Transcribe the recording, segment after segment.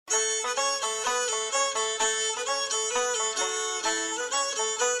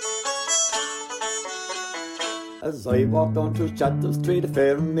As I walked on through Chatham Street, a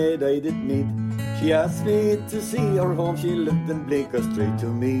fair maid I did meet. She asked me to see her home, she lived in Bleecker Street. To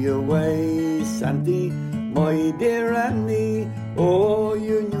me away, Sandy, my dear Annie. Oh,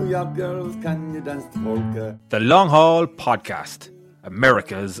 you New York girls, can you dance the polka? The Long Haul Podcast,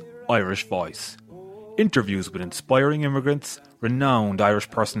 America's Irish Voice. Interviews with inspiring immigrants, renowned Irish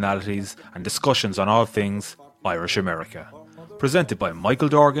personalities, and discussions on all things Irish America. Presented by Michael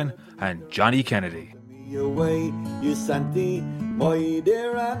Dorgan and Johnny Kennedy. Away, you Sandy, my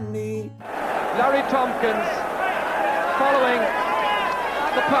dear Annie. Larry Tompkins, following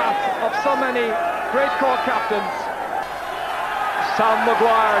the path of so many great Cork captains. Sam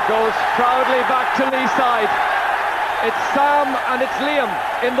Maguire goes proudly back to Lee side. It's Sam and it's Liam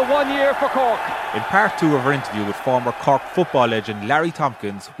in the 1 year for Cork. In part 2 of our interview with former Cork football legend Larry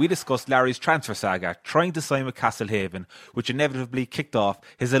Tompkins, we discussed Larry's transfer saga trying to sign with Castlehaven, which inevitably kicked off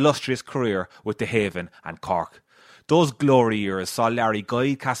his illustrious career with the Haven and Cork. Those glory years saw Larry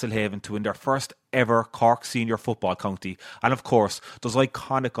guide Castlehaven to win their first ever Cork senior football county, and of course those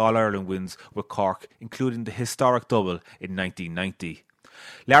iconic All-Ireland wins with Cork, including the historic double in 1990.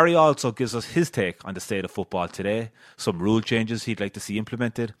 Larry also gives us his take on the state of football today, some rule changes he'd like to see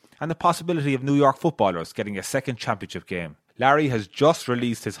implemented, and the possibility of New York footballers getting a second championship game. Larry has just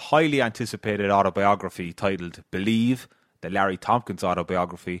released his highly anticipated autobiography titled Believe, the Larry Tompkins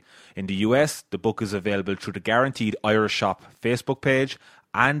autobiography. In the US, the book is available through the Guaranteed Irish Shop Facebook page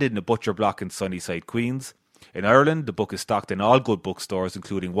and in the Butcher Block in Sunnyside, Queens. In Ireland, the book is stocked in all good bookstores,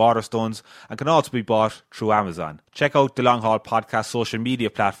 including Waterstones, and can also be bought through Amazon. Check out the Long Haul Podcast social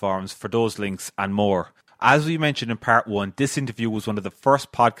media platforms for those links and more. As we mentioned in part 1, this interview was one of the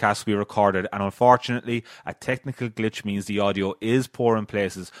first podcasts we recorded, and unfortunately, a technical glitch means the audio is poor in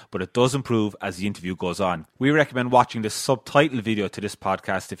places, but it does improve as the interview goes on. We recommend watching the subtitle video to this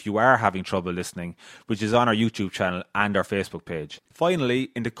podcast if you are having trouble listening, which is on our YouTube channel and our Facebook page. Finally,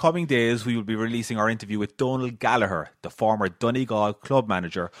 in the coming days, we will be releasing our interview with Donald Gallagher, the former Donegal club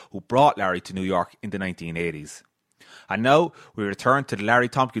manager who brought Larry to New York in the 1980s. And now we return to the Larry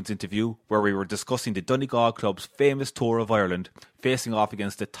Tompkins interview, where we were discussing the Donegal club's famous tour of Ireland, facing off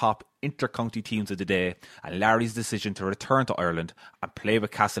against the top inter-county teams of the day, and Larry's decision to return to Ireland and play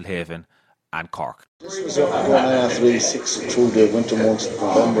with Castlehaven and Cork. This was going on after 86 through the winter months,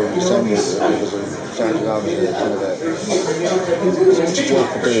 November and December. It was started off as a kind of a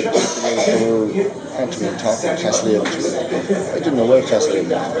joke, but they were Antony and Tompkins, Castlehaven. I didn't know where Castlehaven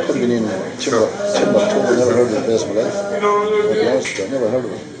was. Could have been in Timbuktu. Never heard of the place in my life. I'll be honest with you, I never heard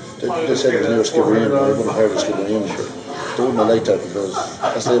of it. They said it was near Skibbereen, but I wouldn't have heard of Skibbereen. They wouldn't have liked that because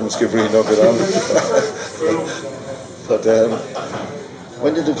Castlehaven and Skibbereen don't get on. But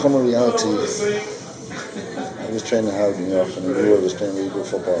when did it come a reality? I was training hard in New York and I knew I was playing really good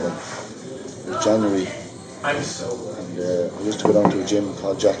football. It was January and I used to go down to a gym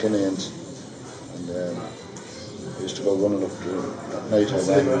called Jack Linney's and I used to go running up at night. I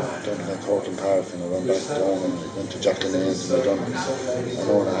ran down to Cortland Park and I ran back down and I went to Jack Linney's and I done an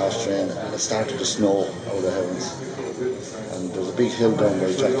hour and a half train and it started to snow out of the heavens. And there's a big hill down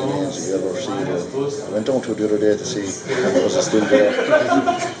by Jack Linney's, if you ever see it. I went down to it the other day to see if it was still there.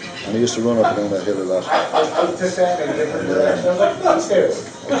 And I used to run up and down that hill a lot. And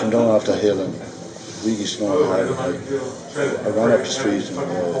I came down off the hill and really snowed hard. I ran up the street and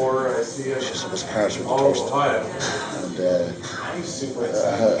she was parched with thirst. And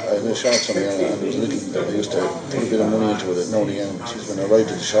I had a shorts on me and it was a little, I used to put a bit of money into it now and again. When I arrived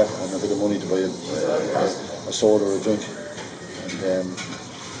at the shop, I had a bit of money to buy a soda or a drink. And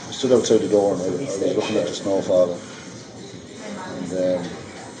I stood outside the door and I was looking at the snowfall. And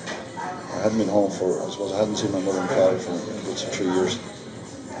I hadn't been home for, I suppose I hadn't seen my mother and father for about 3 years.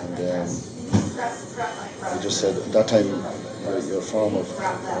 And I just said, at that time, your form of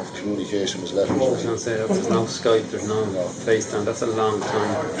communication was letters. I was going to say that there's no Skype, there's no FaceTime, that's a long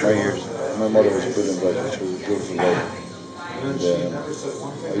time, 3 years. My mother was a brilliant writer, she was a beautiful writer. And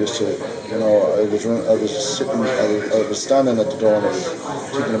I used to, I was standing at the door and I was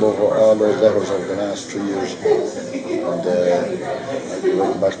thinking about all those letters over the last 3 years. And I'd be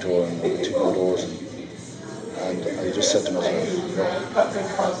writing back to her and I'd be thinking of those. And I just said to myself,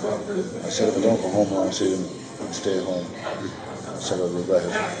 I said if I don't go home now and see them and stay home, I said I'll regret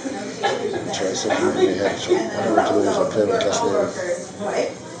it. And so I said in my head, so what I want to do is I'll play with Castlehaven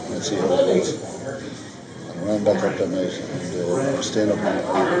and I'll see how it goes. I ran back up that night and I was staying up I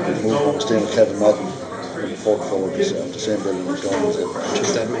was staying with Kevin Madden in the fourth floor of the same building as Donald's.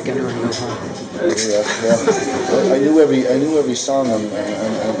 Just that make anyone go home. Yeah. I knew every song and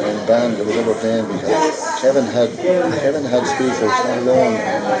band that was ever playing, because Kevin had speakers not alone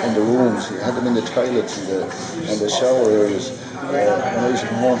in the rooms. He had them in the toilets and the shower areas. When I used to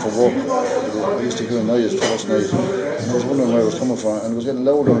come home from work, I used to hear noise towards night, and I was wondering where it was coming from, and it was getting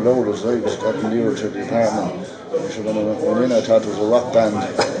louder and louder as I was getting nearer to the apartment. So when I went in, I thought it was a rock band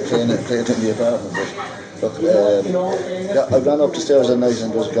playing in the apartment. But look, I ran up the stairs that night,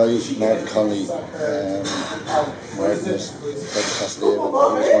 and there was a guy, Martin Conley, Martin was like Castley, he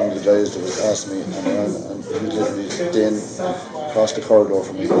was one of the guys that was asking me, and he was literally then across the corridor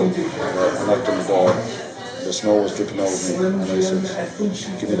from me. I knocked on the door. The snow was dripping over me, and I said,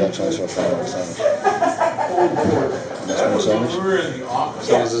 "Give me that transfer from my sandwich." And that's my sandwich.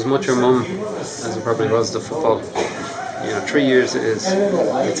 So it was as much your mum as it probably was the football. 3 years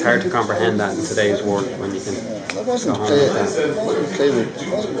it's hard to comprehend that in today's world when you can. I wasn't play with.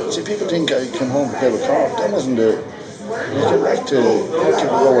 See, people think I came home to play with Cork. That wasn't the. I came back to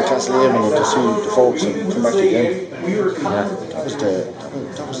Lower Castlehaven to see the folks and come back again. Yeah.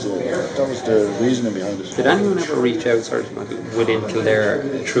 That was the reasoning behind it. Did anyone ever reach out sort of within Kildare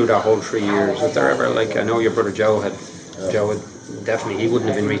through that whole 3 years? Was there ever, like, I know your brother Joe had definitely, he wouldn't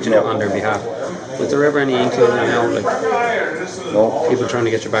have been reaching out on their behalf. Was there ever any inkling, like people trying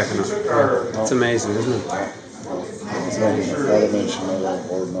to get you back in it? It's amazing, isn't it? Not a mention,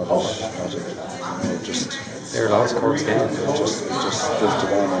 just they're lost Cork's game. Just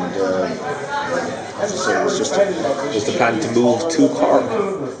drifted on, and as I say, it was just the plan to move to Cork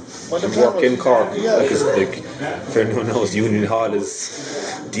and work in Cork, because if anyone knows, Union Hall is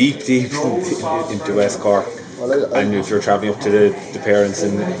deep into West Cork. And if you're travelling up to the parents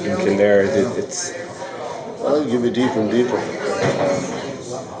in Kildare, it's. Well, I'll give you deeper and deeper.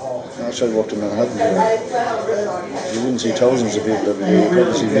 I tried to walk to Manhattan. You wouldn't see thousands of people every day. You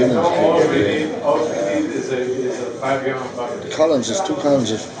probably see millions of people every day. The Collinses, two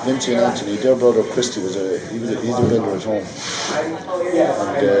Collinses, Vinci and Anthony, their brother Christy he's a builder at home. And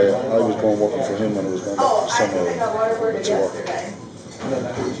I was going working for him when I was going back somewhere to work.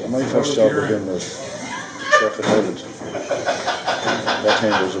 So my first job with him was Circuit Island. That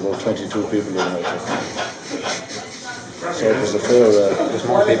time there was about 22 people living out there. So it was a fair. There's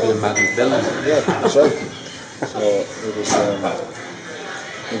more people in Madden's building. Yeah, that's right. So it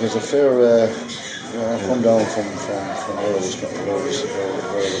was a fair. I've come down from where I was at and where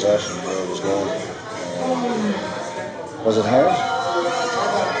I was going. Was it hard?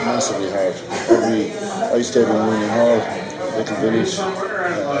 Massively hard. I stayed in Union Hall, little village,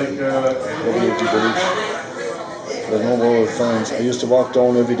 lovely empty village. There were no more fans. I used to walk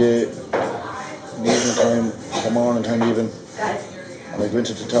down every day, evening time, the morning time even, and I'd go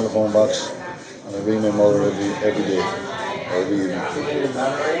into the telephone box and I'd ring my mother every day, every evening,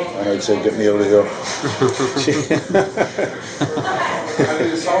 and I'd say, "Get me out of here."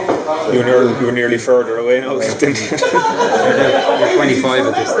 You were nearly further away now. You're 25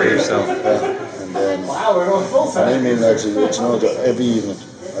 at this stage, so. And I mean, lads, every evening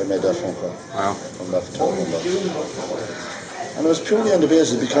I made that phone call. Wow. From that telephone box. And it was purely on the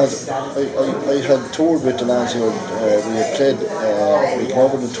basis because I had toured with the lads here. We had played, we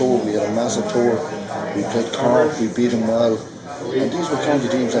covered the tour, we had a massive tour. We played Cork, we beat them well. And these were county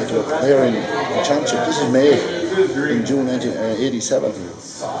teams that were playing the championship. This is May, in June 1987.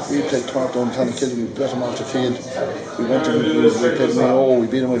 We played Cork down in Clonakilty, we beat them off the field. We played Mayo, we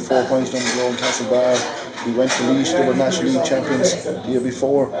beat them with 4 points down below in Castlebar. We went to Laois, they were National League champions the year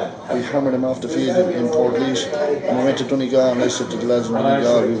before. We hammered them off the field in Port Laois. And we went to Donegal, and I said to the lads in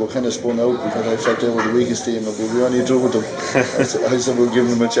Donegal, we were kind of spun out because I felt they were the weakest team, and we were only through with them. I said we were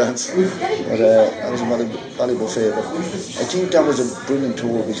giving them a chance. But that was a valuable favour. I think that was a brilliant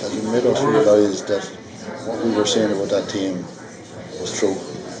tour because it made us realise that what we were saying about that team was true.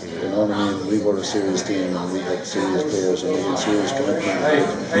 You know what I mean? We were a serious team, and we had serious players, and we had serious commitment.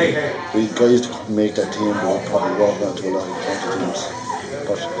 We guys that couldn't make that team, but would probably walk on to a lot of county teams.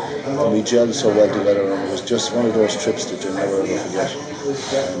 But we gelled so well together, and it was just one of those trips that you'll never ever forget.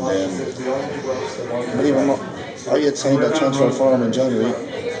 And believe it or not, I had signed that transfer form in January,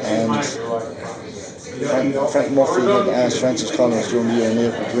 and Frank Murphy had asked Francis Collins during the year in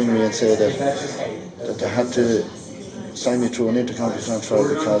April to ring me and say that they had to sign me through an intercounty transfer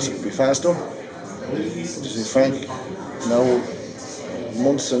because it would be faster. You see, Frank, now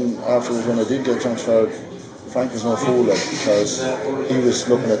months and afterwards when I did get transferred, Frank was no fool because he was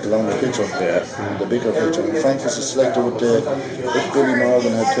looking at the longer picture, the bigger picture. And Frank was the selector with Billy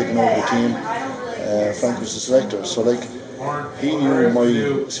Morgan had taken over the team. Frank was the selector, so like he knew my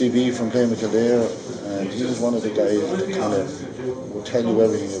CV from playing with Kildare, and he was one of the guys that kind of would tell you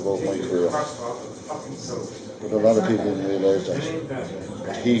everything about my career. But a lot of people didn't realise that.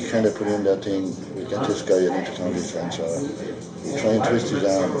 But he kind of put in that thing, we get this guy an intercounty transfer. We try and twist his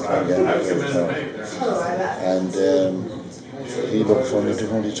arm, try and get him to return. And he looked for an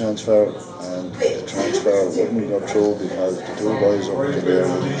intercounty transfer, and the transfer wouldn't go through because the two guys over there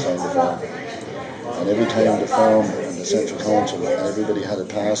wouldn't sign the form. And every time the form and the central council and everybody had it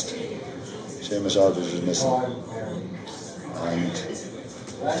passed, Seamus Aldridge was missing. And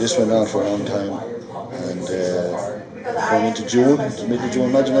this went on for a long time, and going into June, middle of June,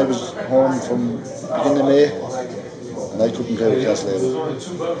 imagine I was home from beginning of May, and I couldn't play with Castlehaven.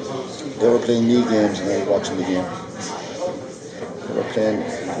 They were playing league games and I was watching the game. They were playing,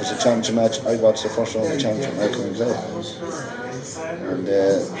 it was a championship match, I watched the first round of the championship and I couldn't play.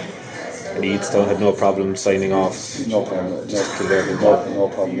 And Eadstone had no problem signing off. No problem. No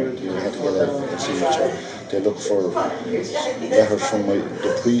problem. You had to get a signature. They look for letters from the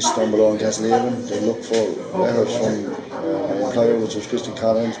priest down below in Castlehaven. They look for letters from my employer, which was Christian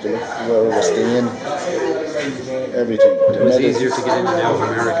Collins. They look for where I was staying. Everything. It was easier to get in and out of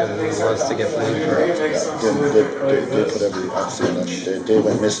America than it was to get playing for it. They put every accent in it. They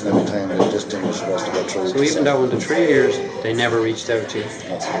went missing every time that this thing was supposed to go through. So even though in the 3 years they never reached out to you.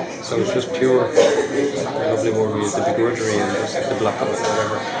 So it's just pure lovely word we used, the begrudgery and just the block of it,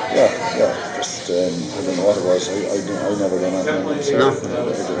 whatever. Yeah. Just I don't know what it was. I never done that. So no.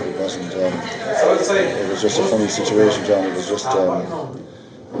 It wasn't. It was just a funny situation, John. It was just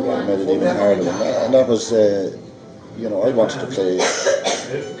it made it even harder. And that was, I wanted to play.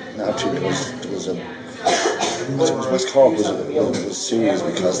 Naturally, West Cork was serious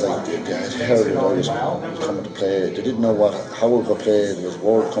because they had heard that I was coming to play. They didn't know how it would play. There was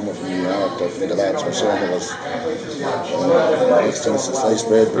word coming from New York that the lads were saying it was next thing since sliced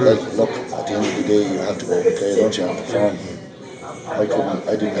bread. But look, at the end of the day, you have to go and play, don't you? And perform. I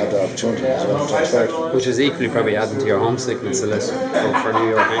didn't have the opportunity, so I transferred. Which is equally probably adding to your homesickness a little. For New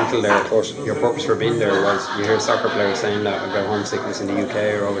York ankle there, your purpose for being there was, you hear soccer players saying that about homesickness in the UK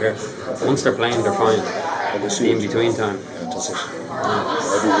or over here. Once they're playing, they're fine. The in-between time. That's it.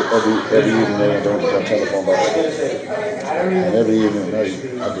 Every evening I went down to that telephone box. And every evening I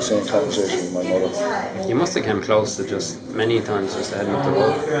had the same conversation with my mother. You must have come close to just many times just heading up the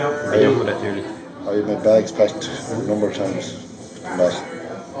road. Be done with it nearly. I had my bags packed a number of times.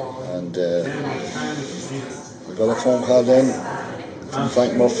 And I got a phone call then from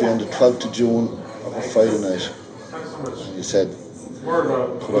Frank Murphy on the 12th of June of a Friday night, and he said,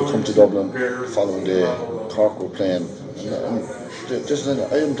 could I come to Dublin the following day? Cork were playing, and I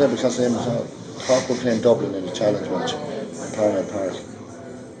didn't play because Cork were playing Dublin in the challenge match in Parnell Park.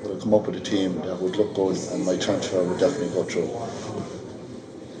 Would I come up with a team that would look good and my transfer would definitely go through?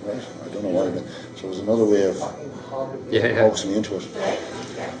 Right? I don't know what I mean. So it was another way of focusing me into it.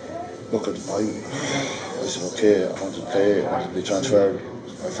 Look, I said, okay, I wanted to play, I wanted to be transferred.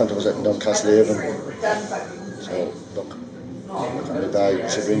 I felt I was letting down Castlehaven. So, look, I got my bag, I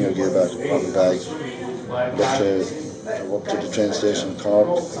said, bring your gear back, I brought my bag. Drove up to the train station in Cork.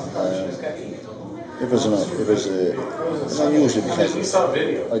 It was unusual because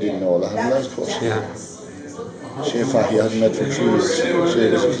I didn't know a lot of lads, of course. Yeah. Shea Fahy I hadn't met for 3 years. Shea was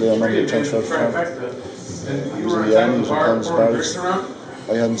a player on the transfer from Cork. He was in the army, he was in Collins Barracks.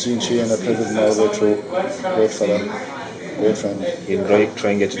 I hadn't seen Shea and I played with him all the way through. Great fella, great friend. He didn't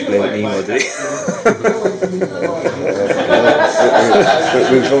try and get you to play with Nemo, did he?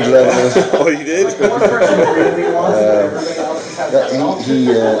 We'll come to that in a minute. Oh, he did?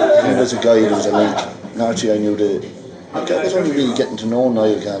 He was a guy who was a link. Naturally, I knew I was only really getting to know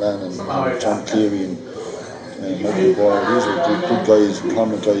Niall Callan and Tom Cleary and Michael Boyle. These were good guys,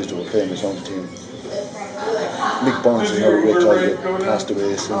 prominent guys that were playing his own team. Mick Burns is another great guy that passed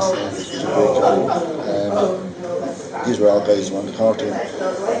away since then. He's a great guy. These were all guys who were on the Cork team. I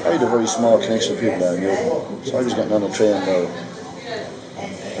had a very small connection with people that I knew. So I was getting on a train there. I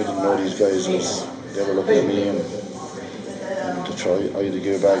didn't know these guys. They were looking at me and to try. I had to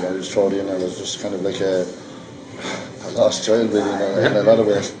give it back. I was thrown in. I was just kind of like a lost child really in a lot of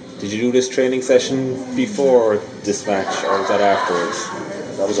ways. Did you do this training session before this match or was that afterwards?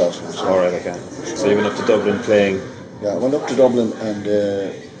 That was afterwards. Alright, okay. So you went up to Dublin playing? Yeah, I went up to Dublin and I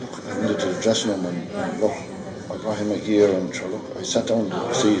went into the dressing room and look, I got in my gear and look, I sat down in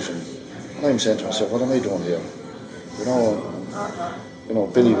the seat and I'm saying to myself, what am I doing here? You know,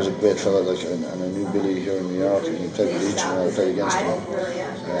 Billy was a great fella, like, and I knew Billy here in New York, and he played with Leach and I played against him.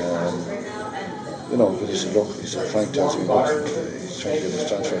 But he said, Frank tells me, he's trying to get his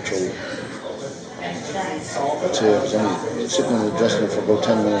transfer through. I'd say I was only sitting in the dressing room for about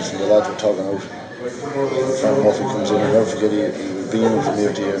 10 minutes and the lads were talking out. Frank Murphy comes in, I'll never forget, he was beaming from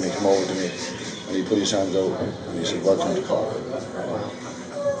ear to ear and he came over to me and he put his hands out and he said, welcome to Cork.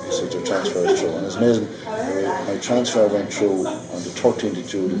 He said, your transfer is through. And it's amazing, my transfer went through on the 13th of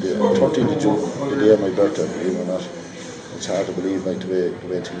June, the day of my birthday, believe it or not. It's hard to believe like the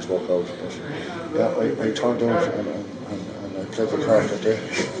way things work out. But yeah, I turned out and I played for Cork that day.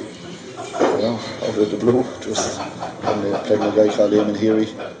 You know, out of the blue, just and played with a guy called Eamon Heary.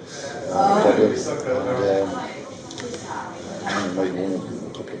 Dublin, and I might won a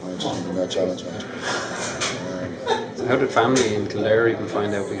couple of points in that challenge match. So how did family in Kildare even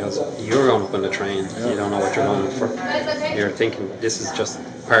find out? Because you're going up on the train, you don't know what you're going for. You're thinking this is just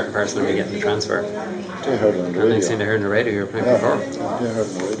part and parcel of me getting the transfer. They heard it on the radio. Next thing they heard on the radio, you're playing for Cork. They heard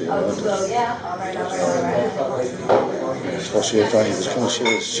it on the radio. So she had it was kind of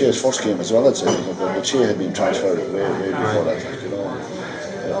Shea's first game as well, I'd say, but she had been transferred way before that, like, you know.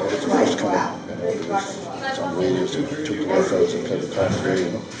 But it's the first kind of, you know, it was on the radio, so took the left fellas and played the Cork today,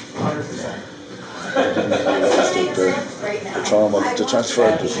 you know. I didn't realise that the trauma, the transfer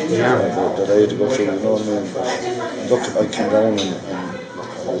that I had to go through, you know what I mean? But look, I came down and I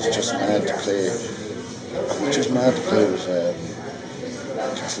was just mad to play. I was just mad to play with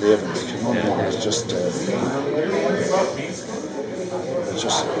Castlehaven, you know what I mean? It was just, it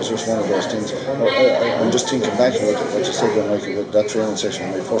was just one of those things. I'm just thinking back to what you said when Michael, with that training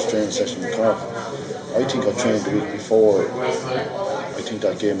session, my first training session in Cork. I think I trained the week before. I think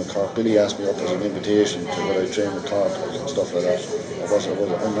that game in Cork, Billy asked me up as an invitation to where I trained with Cork and stuff like that.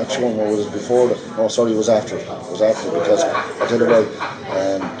 I'm not sure what it was before that. Oh, sorry, it was after. It was after because I tell you what,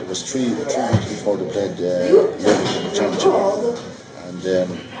 there was three weeks before they played Limerick in the championship, and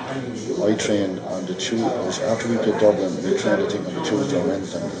I trained on the Tuesday. After we played Dublin, we trained I think on the Tuesday or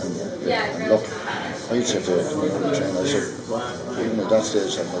Wednesday, and look, I said to the train, I said, even at that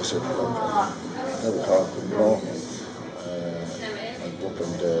stage, I said, look, never Cork, you know.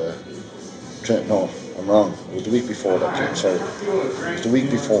 No, I'm wrong. It was the week before that game, sorry. It was the week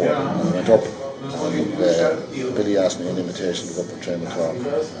before, and I went up, and Billy asked me an invitation to go up and train with Cork. I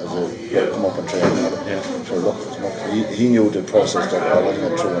said, come up and train. So look, he knew the process that I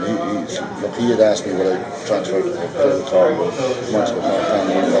went through, and he had asked me would I transfer to play with Cork, months before I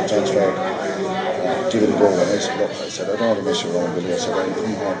got transferred. Give it a go, and I said, look, I don't want to miss you around, Billy. I said, I'm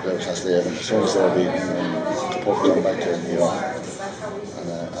coming home to play with Castlehaven. As soon as they're beaten, to put them back to New York.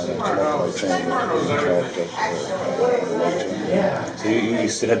 And I come up and I trained with the Cork. So you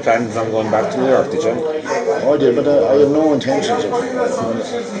still had plans on going back to New York, did you? I did, but I had no intentions of it.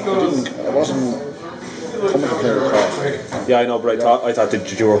 I wasn't coming to play with Cork. Yeah, I know, but I thought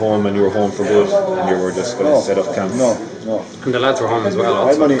that you were home and you were home for good, and you were just going to set up camp. No. And the lads were home as well.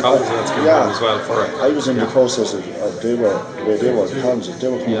 Also, the college lads came home as well for it. I was in the process of they were the way they were. The colleges, they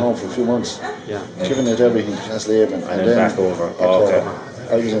were coming home for a few months, giving it everything to Castlehaven, and then back over. Okay.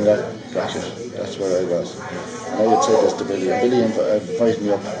 I was in that bracket. That's where I was. And I would say this to Billy. And Billy invited me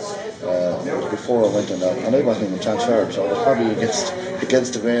up before I went on that, and I wasn't even transferred, so I was probably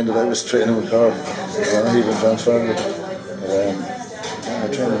against the grain that I was training with Cork. I wasn't even transferred. I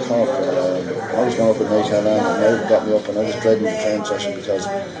trained with Cork. I was going up with Mike Hannan, and I got me up, and I was dreading the training session because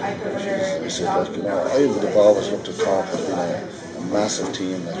I said, like, you know, I would have always looked at Cork as being a massive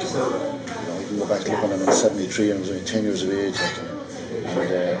team. Like, you know, you can go back to looking at them in '73 and I was only 10 years of age. Like,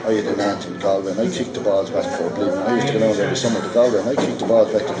 and I had an aunt in Galway, and I kicked the balls back for a bleeding. I used to go down every summer to Galway, and I kicked the balls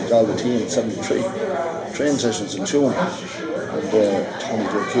back to the Galway team in '73. Training sessions in Tune, and Tony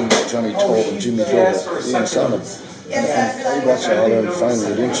Durkin, Johnny Tobe, and Jimmy Glover, Ian Salmon. And I watched the All-Ireland final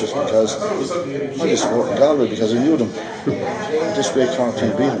with interest because I was supporting Galway because I knew them. And this great Cork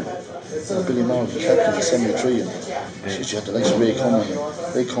team beat them. Billy Morgan, captain in '73, and you had the likes of Ray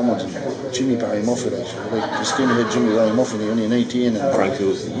Cummins and Jimmy Barry Muffin, like the skinhead Jimmy Barry Muffin, only 19, and Frank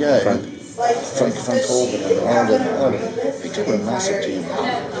Hughes. Frank Hogan and all them. They were a massive team.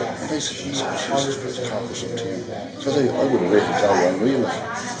 And I said, Jesus, where's the Cork or some team? Because I would have rated Galway unreal.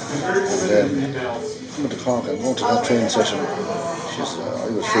 And coming to Cork and going to that training session, I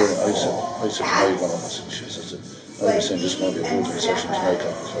was feeling, I said to my one of us, I was saying this might be a brutal session tonight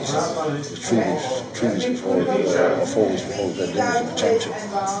because it was 3 weeks before, or 4 weeks before we played Limerick in the championship.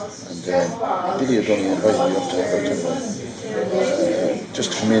 And Billy had only invited me up to Everton just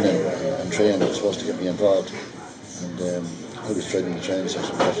to come in and train. He was supposed to get me involved. And I was training the training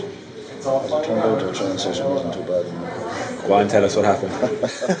session, but as it turned out, the training session wasn't too bad. Go on, tell us what happened.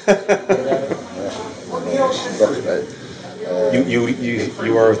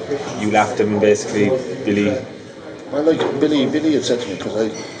 You laughed him basically, Billy. Well, like Billy had said to me, because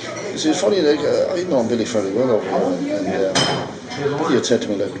it's funny, like I'd known Billy fairly well over here, and he had said to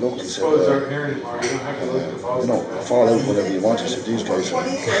me, like, look, he said, fall out whenever you want. He said, these guys are,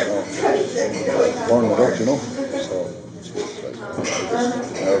 burning it up, So,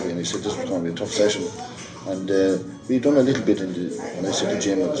 and he said, this was going to be a tough session. And we'd done a little bit when I said the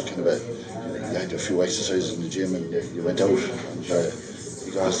gym, it was kind of you had a few exercises in the gym and you went out and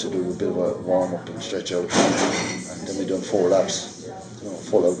you got us to do a bit of a warm up and stretch out. And then we done 4 laps,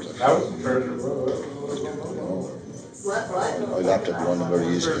 full out. I lapped it running very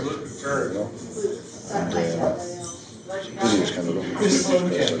easily, And Billy was kind of looking at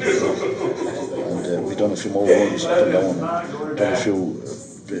and we done a few more runs up and down and done a few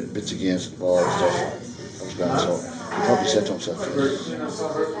bits against the ball and stuff. That was grand, so he probably said to himself,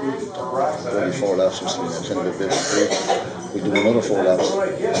 only 4 laps was kind of a bit break. We'll do another 4 laps,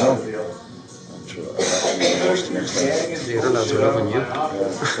 I'm sure I'll have to be the worst the next time. The other lads are loving you.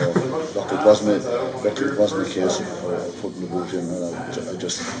 Yeah, so luckily it wasn't a case of putting the boot in, and I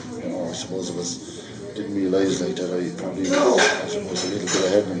just, I suppose it was, didn't realise like that I probably was a little bit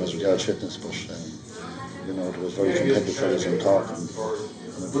ahead of them as regards fitness, but it was very competitive fellas in Cork, and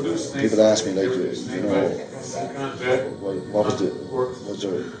people ask me, like, what was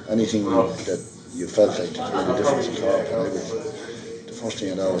there anything that you felt like that made a difference in Cork? And the first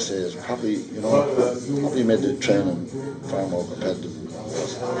thing I'd always say is probably made the training far more competitive.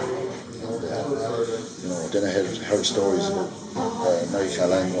 Then I heard stories about Mary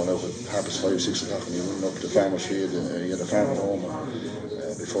Callan going out at 5:30, 6 o'clock and he went up to the farmer's field and he had a farm at home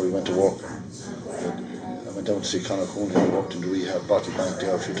before he went to work. I went down to see Conor Cooney, who worked in the rehab bottle bank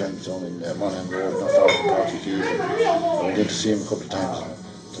there a few times down in Monaghan Road, not far from Party Keys. I went in to see him a couple of times.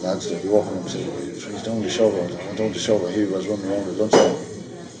 The lads that be walking him said, he's down the shower. I went down the shower, he was running around at lunchtime.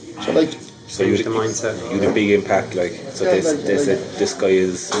 So you had the mindset. You had a big impact, they said this guy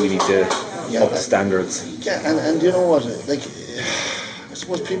is, we need to up the standards. Yeah, and you know what, I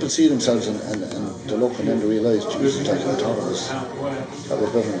suppose people see themselves and they look and then they realise, Jesus, I thought it was better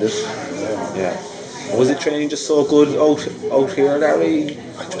than this. Yeah. Was it training just so good out here, Larry?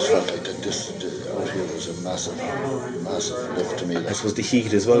 I just felt like that this out here was a massive lift to me. I suppose the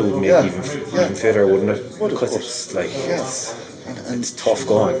heat as well would make it even fitter, wouldn't it? Because it's like, and it's tough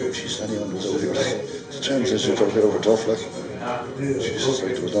going. Jeez, anyone was out here, the training sessions out here were tough, Jesus,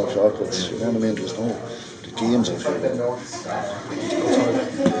 there was no shortcuts, you know what I mean? There was no, the games out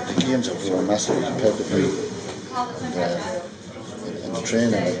here, were massively competitive, and the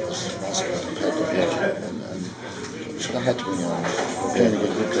training was massively competitive, and should have had to be, playing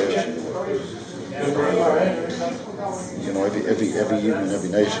against good players. Every evening, every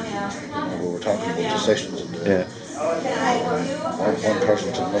night, we were talking about the sessions and one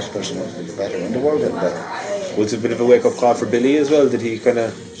person to the next person was getting better, and the world getting better. Was it a bit of a wake-up call for Billy as well? Did he kind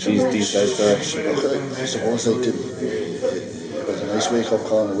of, these guys there? I suppose it was a nice wake-up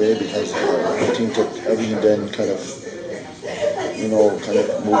call in a way, because I think that everything then kind of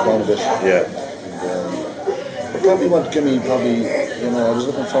moved on a bit. Yeah. And probably what gave me, I was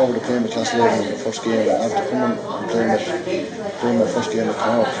looking forward to playing with Castlehaven in the first game, and after coming and playing my first game at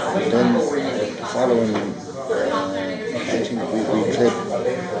Cork, and then the following, I think we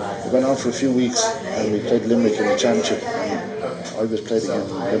went on for a few weeks and we played Limerick in the championship, and I was played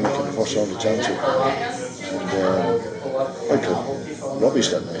against Limerick in the first round of the championship, and I played rubbish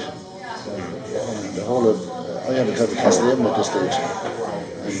that night. The whole of I hadn't played with Castlehaven at this stage,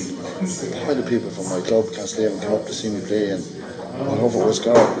 and quite a people from my club, Castlehaven, came up to see me play, and I don't know if it was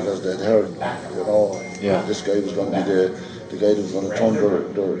Cork, because they'd heard, this guy was going to be the guy that was going to turn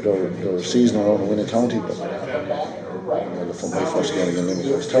their season around and win a county. But from my first game against Limerick,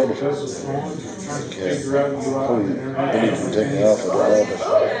 it was terrible. Probably Billy didn't take me off at all, but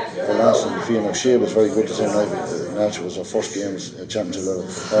the last in the field, Shea was very good the same night. Naturally, was our first game as a championship level. I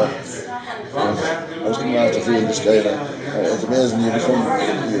was coming off the field, this guy, it's amazing, you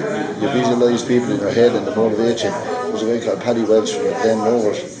visualise people in your head and they motivate you. There was a guy called Paddy Welch from Glen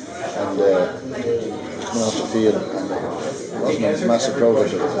Rovers, and coming off the field, and there wasn't a massive crowd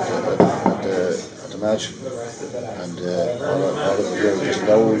at the match, and all of the just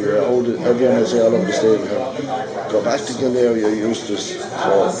loud, everyone would say all over the stadium, go back to Kildare, you're used to this.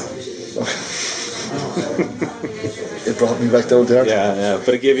 So it brought me back down there. Yeah,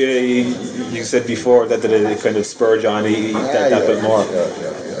 but it gave you said before that it kind of spurred you on that bit more.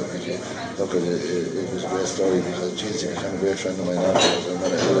 Look, it was a great story, because he became a great friend of mine afterwards, and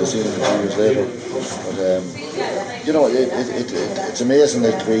then I seen him a few years later. But it's amazing,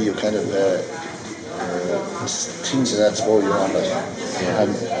 the way you kind of things that spur you on,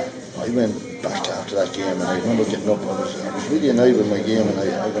 and I went back after that game, and I remember getting up. I was really annoyed with my game, and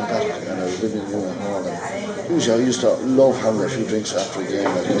I went back and I was living in Union Hall. And usually I used to love having a few drinks after a game.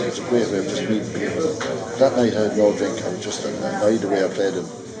 Like, it's a great way of just meeting people. That night I had no drink. I was just annoyed the way I played it.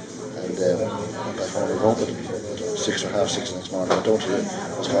 And went back home. I woke up at 6 or half 6 the next morning. I went down to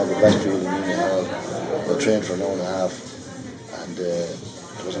what's called the Blackfield in Union Hall. I trained for an hour and a half. And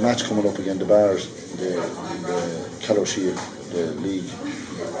there was a match coming up against the Bars in the Keller Shield, the league.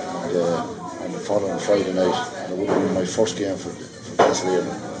 And on the following Friday night, and it would have been my first game for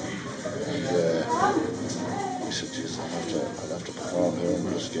Castlehaven. And I said, geez, I'll have to perform here in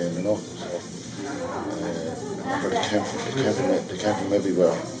this game, you know. So they came from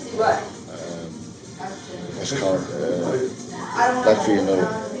everywhere. West Cork, Blackfield,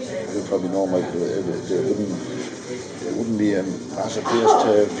 you probably know, Michael. It wouldn't be a massive place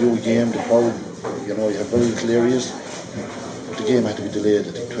to view a game. The crowd, you know, you have very little areas. But the game had to be delayed,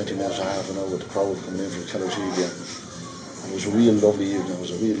 I think 20 minutes or half an hour with the crowd coming in for the Keller Shield game. And it was a real lovely evening. It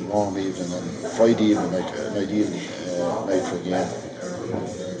was a real warm evening, and Friday evening, like an ideal night for a game.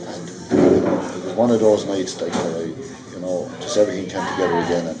 And you know, it was one of those nights like where just everything came together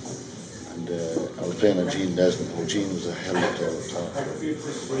again. And I was playing on Gene Desmond. Gene was a hell of a player,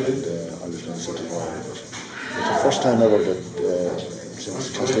 and I was playing centre forward. It was the first time ever that since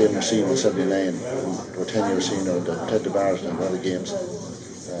Castlehaven were senior in '79, they were 10 years senior, and they played the Bars in a lot of games. It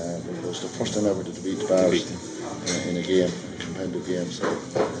was the first time ever that they beat the Bars in a game, a competitive game. So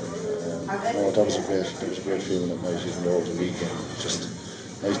that was a great feeling that night, even though it was a weekend. Just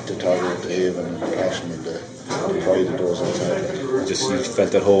nice to talk about the haven and the passion and the pride of those outside. Just you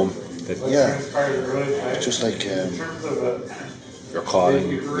felt at home. Yeah, it's just like your calling.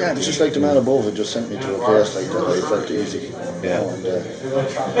 Yeah, it's just like the man above had just sent me to a place like that. I felt easy. Yeah. And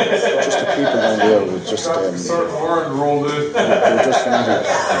just the people down there were just they were just fanatic.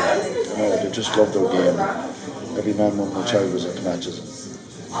 You know, they just loved their game. Every man, woman, and child was at the matches,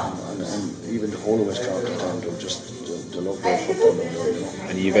 and even the whole of West Cork at the time, they loved their football down there. You know.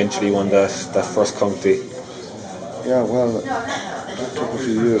 And you eventually won that first county. Yeah, well, that took a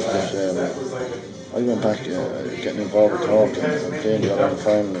few years, but I went back getting involved with Cork and playing the All-Ireland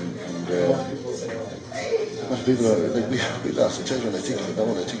final, and people are like, we lost the children. I think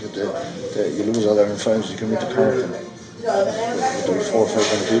that you lose All-Ireland finals, you come into Cork and there were 400 or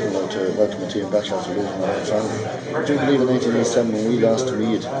 500 people now to welcome a team back after losing the All-Ireland final. I do believe in 1987 when we lost to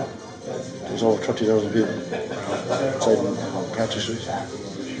Meath, there was over 30,000 people outside in Patrick Street,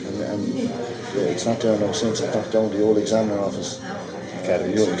 and it's not there now since. It's knocked down the old examiner office.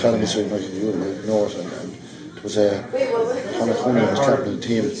 Academy Street, you know it, and it was Conor Cooney was captain of the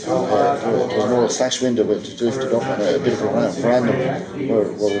team. There was no sash window, but it lifted up on a bit of a veranda where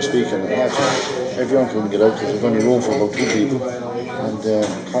we're speaking. And everyone couldn't get out because there was only room for about 2 people. And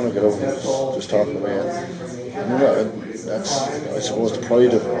Conor got out and just talking away. And that's, I suppose, the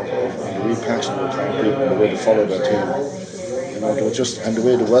pride of the real passion of the people and the way they followed their team. You know, they were just, and the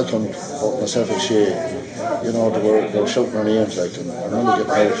way they welcomed both myself and Shay. You know, they were shouting our names, like, and I remember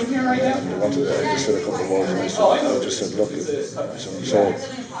getting out and they wanted to just said a couple of words, and I just said, look, I'm so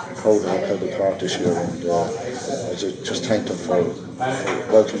proud to have held the Cork this year, and I just thanked them for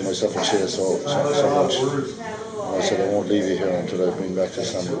welcoming myself and Shay so much. And I said, I won't leave you here until I bring back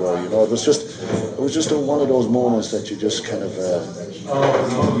this family well. You know, it was just one of those moments that you just kind of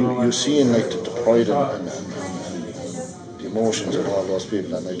you're seeing like the pride and emotions of all those people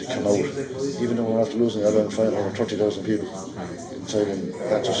that night to come out, even though we're after losing the All-Ireland final, over 30,000 people inside in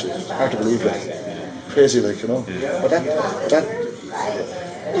Manchester. It's hard to believe it. Crazy, like, you know. But that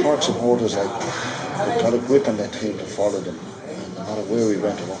Cork supporters, like, they got a grip on that team to follow them. And no matter where we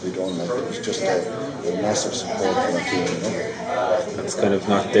went and what we done, like, it was just a massive support for the team, you know. That's kind of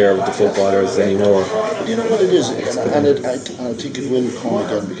not there with the footballers anymore. But you know what it is, and I think it will come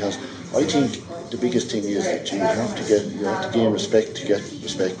again, because I think the biggest thing is that you have to gain respect to get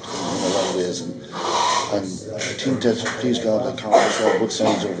respect in a lot of ways, and I think that, please God, like Cork saw good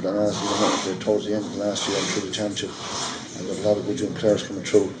signs over the last year, towards the end of the last year and through the championship, and there were a lot of good young players coming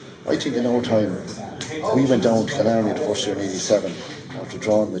through. I think in our time we went down to Killarney the first year in '87 after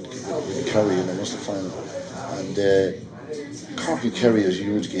drawing with Kerry in the Munster final, and Cork and Kerry is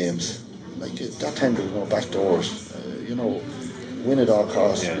huge games. Like at that time there was no back doors, you know. Win at all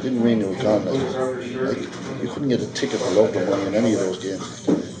costs. If you didn't win, you were gone. Like you couldn't get a ticket for love or money in any of those games.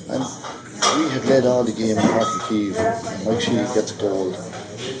 And we had led all the game in Cork and Kiev, and Mike Sheehy gets a goal,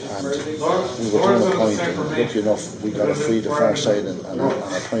 and we were doing a point, and lucky enough we got a free the far side and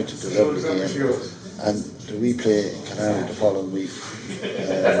a point to level the game. And the replay in Killarney the following week,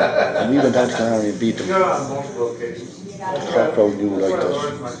 and we went down to Killarney and beat them. The Cork crowd knew like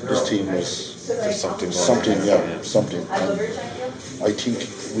that this team was something. And I think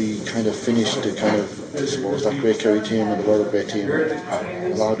we kind of finished the kind of, I suppose, that great Kerry team and the World Great team.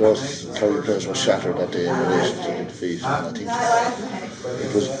 A lot of those Kerry players were shattered that day in relation to the defeat, and I think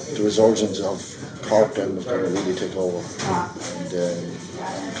it was the resurgence of Cork then was going to really take over,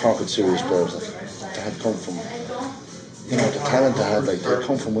 and Cork had serious players that had come from, you know, the talent they had, like they'd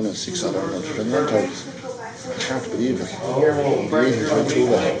come from winning 6 out of 100, and one time I can't believe it. The 80s went through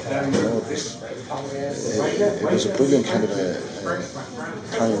that. You know, it was a brilliant kind of a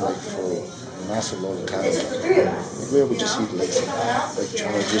time, like, for a massive load of talent. Where would you see the likes like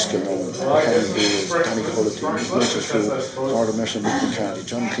Charlie Driscoll, Henry Beers, Danny Cullerty, Winchester Through, Gordon Mercer, Mick McCarthy,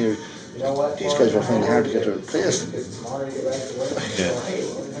 John Cleary. These guys were finding it hard to get replaced.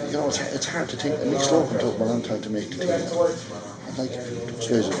 You know, it's hard to think. Nick Slocum took a long time to make the team. And like, those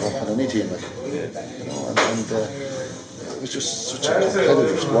guys are on any team, like, you know, and it was just such a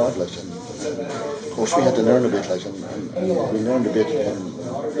competitive squad, like, and of course we had to learn a bit, like, and we learned a bit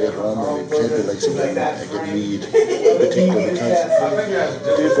when later on when we played the likes of Meath in particular, because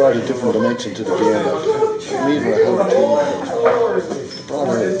they brought a different dimension to the game. Like, Meath were a hell of a team, like, they brought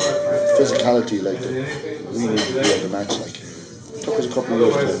a physicality, like, that we needed to be able to match, like. It took us a couple of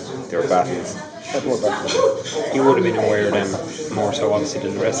years to. They were battles. You would have been aware of them more so obviously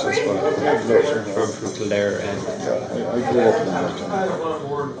than the rest of us, but from Kildare and I grew up in them, like,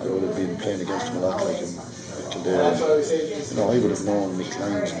 I would have been playing against them a lot, like, in Kildare. You know, I would have known Mick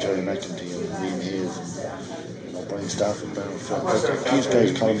Lyons and Jerry McEntee and Liam Hayes and, you know, Brian Stafford, Baron Flynn. Like, these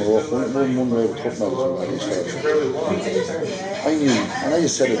guys, Colin Moreau, one way with cup medals and all these guys. I knew, and I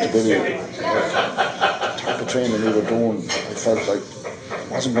just said it to Billy, like, the type of training we were doing, I felt like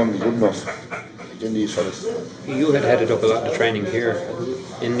it wasn't going to be good enough. In these fellas. You had headed up a lot of training here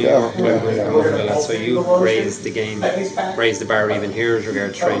in New York among the lads, so you raised the game, raised the bar even here as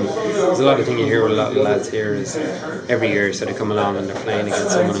regards training. There's a lot of things you hear with a lot of lads here is every year, so they come along and they're playing against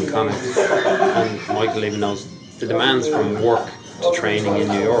someone in Connacht, and Michael even knows the demands from work to training in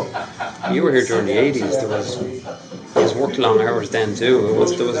New York. You were here during the 80s, there was worked long hours then too. There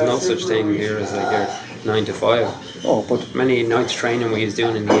was no such thing here as like your 9 to 5. Oh, but many nights training we was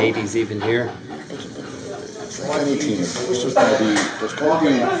doing in the 80s even here. Like any team, there's going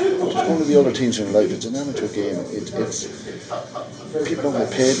to be other teams in life. It's an amateur game. It's people don't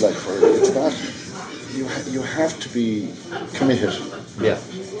get paid like for it. It's not. You have to be committed. Yeah.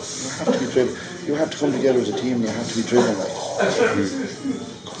 You have to be driven. You have to come together as a team. You have to be driven. Like, of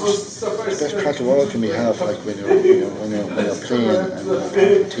course, the best crack of all can we have, like when you're playing and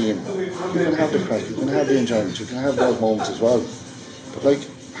you're a team. You can have the crack. You can have the enjoyment. You can have those moments as well. But like,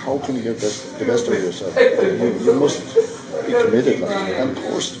 how can you get the best of yourself? You must be committed, like. And of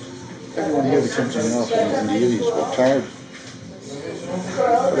course, everyone here that comes to New York in the 80s worked hard.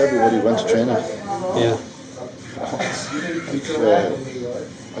 But everybody went to training. Yeah.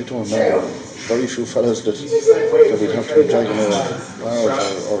 I don't remember very few fellas that we'd have to be dragging around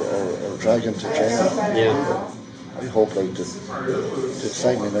or dragging to training. Yeah. I hope like the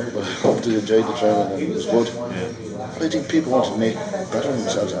excitement now, but I hope they enjoyed the training and it was good. But I think people want to make better of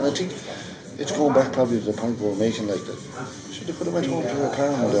themselves, and I think it's going back probably to the point we're making, like that. So they could have went home to their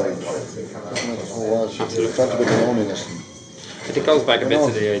parents there and felt a bit of loneliness. It goes back a bit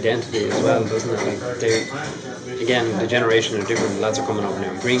to the identity as well, doesn't it? Like again, the generation are different. Lads are coming over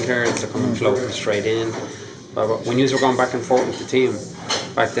now in green cards, they're coming floating straight in. But when you were going back and forth with the team,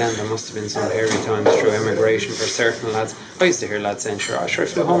 back then there must have been some hairy times through immigration for certain lads. I used to hear lads saying, sure, I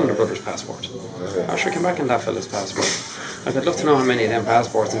flew home in their brother's passport. I came back in that fella's passport. Like, I'd love to know how many of them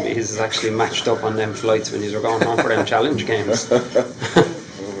passports and visas actually matched up on them flights when you were going home for them challenge games. Well,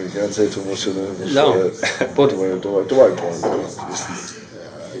 we can't say too much of them. No, but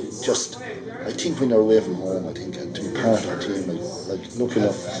I think when you're away from home, I think to be part of a team, like looking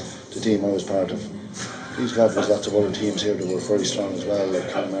up the team I was part of. These guys, there's lots of other teams here that were very strong as well,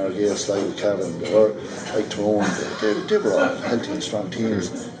 like Margate, Sligo, Cavan, or like Tyrone. They were all healthy and strong teams.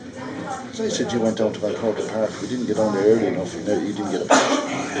 As I said, you went down to Valcourt Park. We didn't get down there early enough. You didn't get a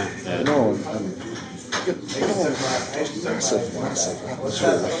pitch. You know, and there's massive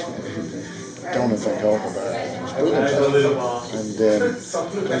atmosphere down in Valcourt Park. It was brilliant, and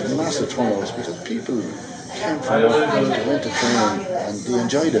there's massive turnouts because people came from work and they went to training and they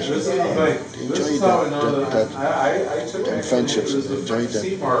enjoyed it. They enjoyed them friendships, they enjoyed them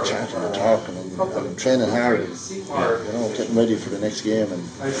chatting and talking and training hard, you know, getting ready for the next game. And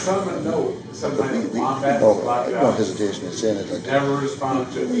we no hesitation in saying it, like,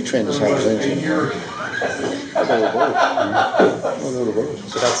 we train as hard as anything.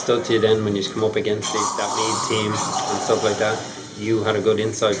 So that stood to you then when you come up against that Meath team and stuff like that. You had a good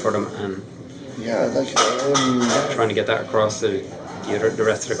insight for them and yeah, like trying to get that across to the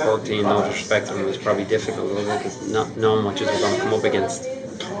rest of the Cork team, no disrespect to them, was probably difficult, was it? Because not knowing what you were going to come up against.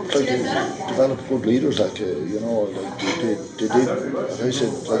 Like they developed good leaders, like you know, like they did. As I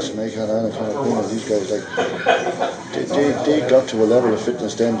said, like Jamaica and Conor, these guys, like they got to a level of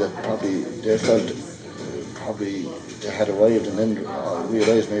fitness then that probably they felt probably they had arrived, and then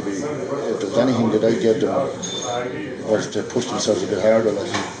realised maybe if there's anything that I gave them was to push themselves a bit harder, like,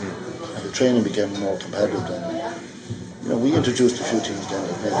 and the training became more competitive then. You know, we introduced a few things then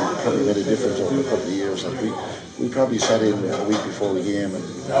that maybe probably made a difference over a couple of years. Like we probably sat in a week before the game and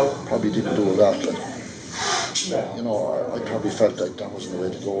probably didn't do a lot. But, you know, I probably felt like that wasn't the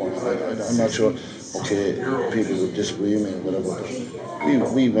way to go. And I'm not sure. Okay, people would disagree with me or whatever.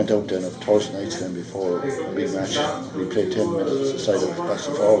 But we went out then at Thursday nights then before a big match. We played 10 minutes aside of backs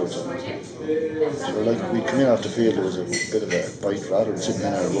and forwards. So like we come in off the field, there was a bit of a bite rather than sitting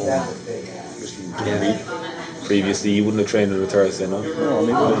in our room listening to the beat. Previously, you wouldn't have trained on a Thursday, no? No, I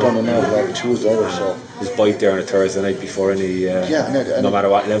mean, we've done an hour like Tuesday or so. Just bite there on a Thursday night before any, no matter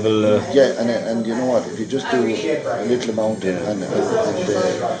what level. Yeah, and you know what, if you just do a little amount and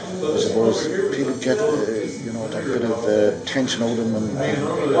I suppose people get, you know, that bit of tension out of them and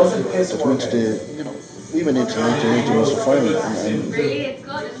that went to the, you know, we went into 1980 was the final and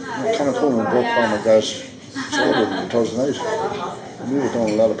Conor Coleman broke Conor McGrath's shoulder on Thursday night. And we were down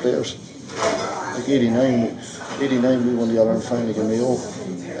a lot of players. Like 89 we won the All-Ireland final against Mayo.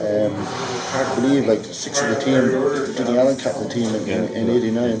 Hard to believe, like 6 of the team, Denny Allen captain the team in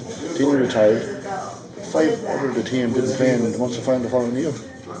 89, Denny retired. 5 other of the team didn't play in the Munster final the following year.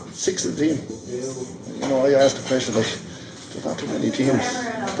 6 of the team. You know, I asked the question, like, there's not too many teams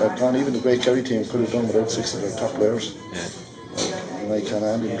that have gone. Even the great Kerry team could have done without 6 of their top players. Like Mike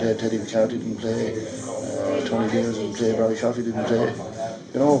Canan didn't play, Teddy McCarthy didn't play, Tony Dears didn't play, Barry Coffey didn't play.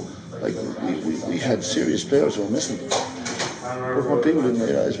 You know, like we had serious players who were missing. But what people didn't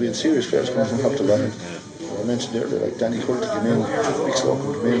realise, we had serious players coming from up the line. I mentioned earlier, like Danny Coulter came in, Mick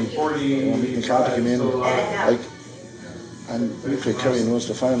Slocum came in, Mick McCarthy came in, like, and we played Kerry and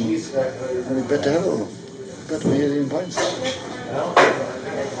Ulster final, and we bet the hell out of them. We bet them 18 points.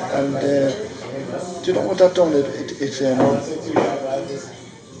 And do you know what that done? It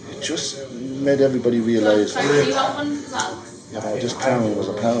just made everybody realise that, you know, this pound was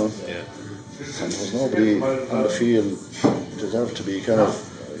a pound, and there was nobody on the field deserved to be kind of,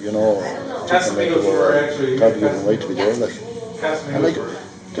 you know, taken like they were probably given right to be there, like. And like,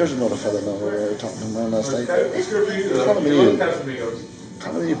 there's another fella now we were talking to him last night.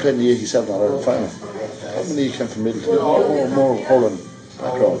 Conor O'Neill played in the 87 All-Ireland final. Conor O'Neill came from Middleton, more hurling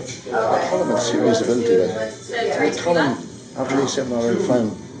background. Conor had serious ability, like. Conor, after the 87 All-Ireland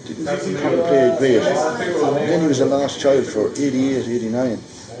final, didn't probably play great. And then he was a last child for 88, 89.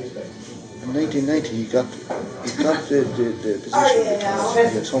 In 1990 he got the position because he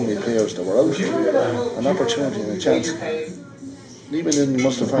had so many players that were out, an opportunity and a chance. And even in the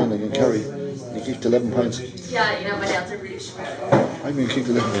Munster final against Kerry, he kicked 11 points. I mean, kicked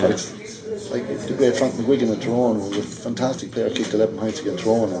 11 points. Like the great Frank McGuigan at Tyrone, who was a fantastic player, kicked 11 points against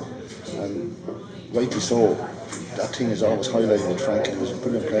Tyrone, and rightly so. That thing is always highlighted with Frank, and he was a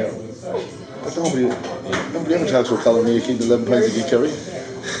brilliant player. But nobody ever talks about Colin Neal kicking 11 points against Kerry.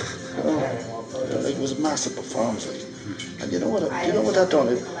 Like, it was a massive performance, like. And you know what that done?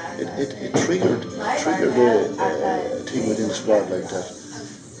 It triggered a thing within the squad like that.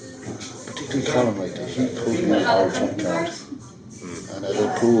 Particularly Colin, like that. He could be our trump card, and as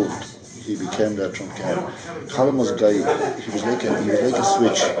it proved, he became that trump card. Colin was a guy. He was like a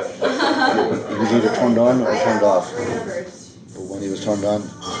switch. He was either turned on or turned off. But when he was turned on,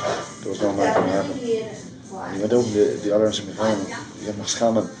 there was no man coming at him. And he went out in the All-Ireland semi-final against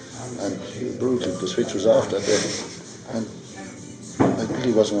Roscommon, and he was brutal. The switch was off that day, and like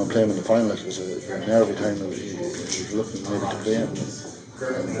Billy wasn't going to play him in the final. Like, it was a nervy time. He was looking maybe to play him.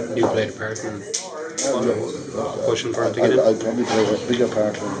 You played a part in pushing for him to get in? I probably played a bigger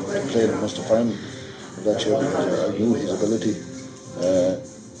part when he played in the Munster final that year because I knew his ability.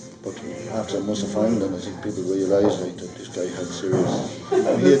 But after the Munster final, then I think people realised like, that this guy had serious.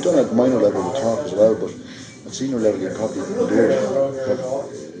 He had done it at minor level with Cork as well, but at senior level he probably didn't do it. But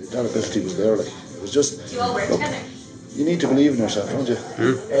that ability was there. Like, it was just, look, you need to believe in yourself, don't you?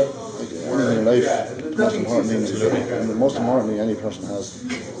 Like anything in life, the most important thing is, and the most important thing any person has.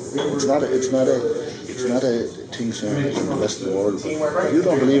 It's not a thing saying like in the rest of the world. But if you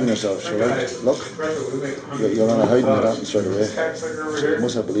don't believe in yourself, so right, look, you're on a hiding it happen straight away. So you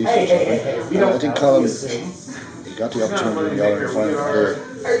must have belief in yourself. Right? And I think Colin, he got the opportunity in the All-Ireland final to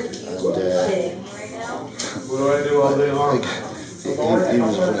play, and like he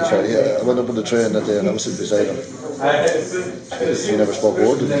was a funny fella. Yeah, I went up on the train that day and I was sitting beside him. He never spoke a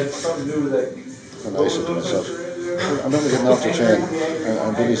word to me. And I said to myself, I remember getting off the train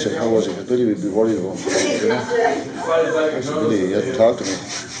and Billy said, how was he? Because Billy would be worried about him. You know? I said, Billy, he hadn't talked to me.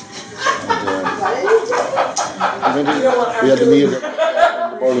 And we had the meal in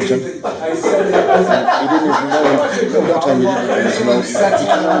Burlington. And he didn't even know, that time he didn't even know. He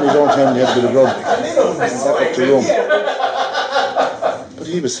came on his own time and he had a bit of grub. And back up to Rome. But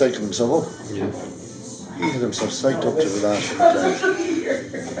he was psyching himself up. Yeah. He had himself psyched up to the last time.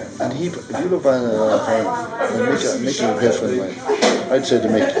 And if you look back at that, Mick is a great friend of mine. I'd say to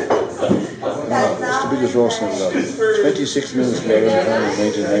Mick, it's the biggest roast in the world. 26 minutes ago in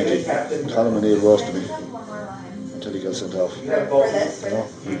 1990, Colin O'Neill roasted me until he got sent off. You know?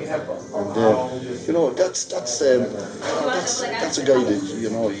 And you know, that's a guy that, you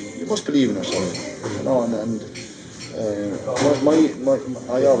know, you must believe in yourself. You know, and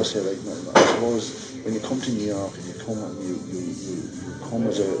I always say, like, I suppose when you come to New York and you come and you come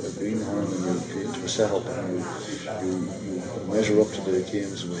as a greenhorn and you get into a setup and you measure up to the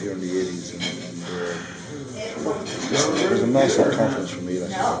games we were here in the 80s and it was a massive conference for me.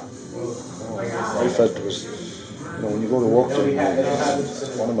 Like, I felt it was, you know, when you go to work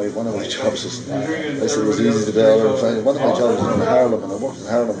one of my jobs is, I said it was easy to do. One of my jobs was in Harlem, and I worked in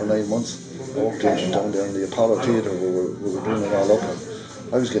Harlem for 9 months. I worked down there in the Apollo Theatre where we were doing it all up. And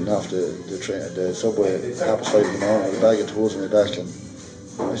I was getting off the subway at 5:30 in the morning with a bag of toes on my back, and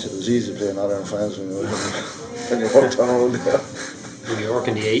I said it was easy playing Northern France when you worked on all day. New York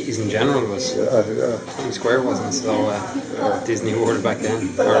in the 80s in general was Times Square wasn't so Disney World back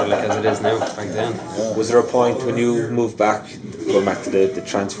then, or like as it is now back then. Yeah. Was there a point when you moved back, going back to the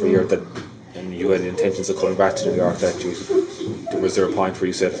transfer year, that and you had intentions of coming back to New York, that was there a point where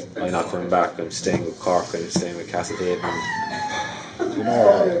you said, I'm not coming back, I'm staying with Cork, I'm staying with Castlehaven? You know,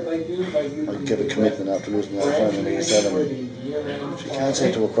 I gave a commitment after losing that time in 87. You can't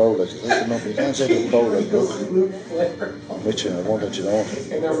say to a crowd like, you can't say to a crowd like, look, I'm with you, I won't let you down.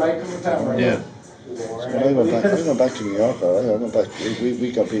 Yeah. So when I went back to New York, I went back,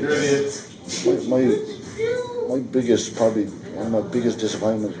 we got people. My biggest, probably one of my biggest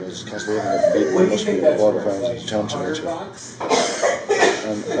disappointments was Castlehaven had beaten Muskie in the quarterfinals of the championship.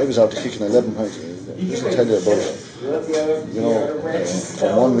 And I was out to kicking 11 points. Just to tell you about it, you know,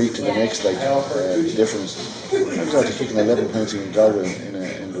 from 1 week to the next, like the difference. I was out to kicking 11 points in Galway in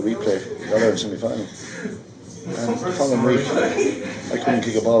the replay, Galway semi-final. And the following week, I couldn't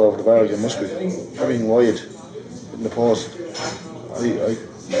kick a ball over the bar again, Muskie. Everything wide in the post. I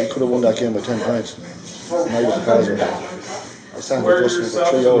could have won that game by 10 points. And I was the cause of it. I sat in the dressing room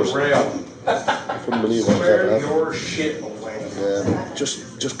for 3 hours. I couldn't believe what was ever happened. And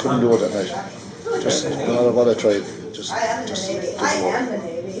just couldn't do it that night. Just no matter what I tried, just couldn't do it.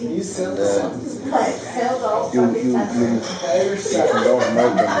 And you come down from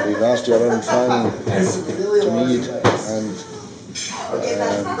Melbourne. We lost the Ireland final to Meath, and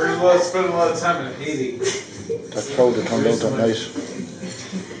spent a lot of time in Haiti. that crowd that turned out that night.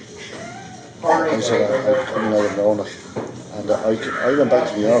 I said I couldn't let it down, and I went back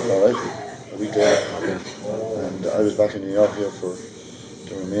to New York, all right, a week later, and I was back in New York here for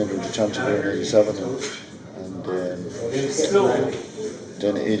the remainder of the championship here in '87, and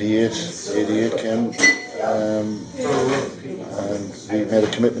then '88 came, and we made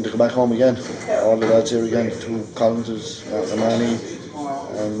a commitment to come back home again. All the lads here again, 2 Collinses, Martin Manny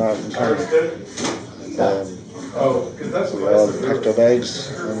and Martin Carney. We all packed our bags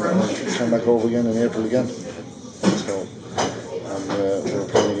and came back over again in April again. So, and we were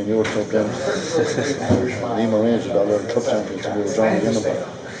playing in Europe Cup then. Lima Rangers, all our club champions, and we were drawing again about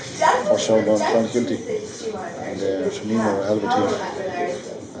first round on Clonakilty. And so Lima were a hell of a team.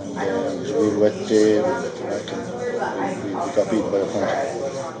 And it was a real wet day, we got beaten by a point.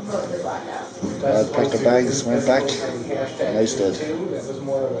 I packed our bags, went back, and I stayed.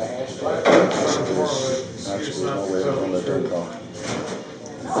 Actually, there was no way of going to let Cork.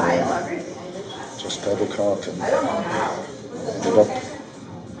 Just played with Cork and ended up,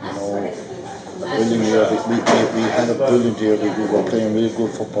 you know, brilliant year. We had a brilliant year. We were playing really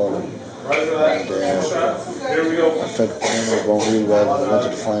good football. And I felt we were going really well. We went to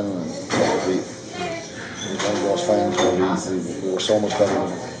the final and we won those finals where we were so much better than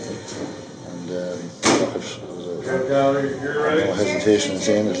them. No hesitation in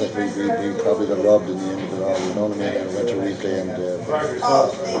saying it, like we probably got robbed in the end of it all, you know what I mean? And we went to replay and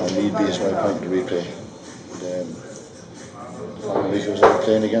Mead beat us by a point to replay. And the following week I was out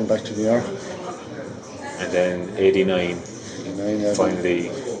playing again back to New York. And then 89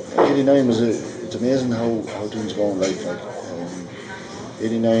 finally. 89 was it's amazing how things go in life.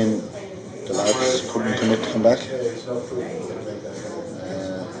 '89, the lads couldn't commit to come back,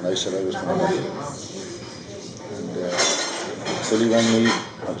 and I said I was coming back. And Silly rang me.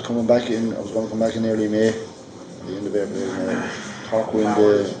 I was going to come back in early May, at the end of April. Cork win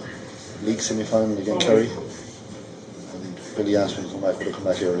the league semi-final against Kerry, and Billy asked me to come back, would I come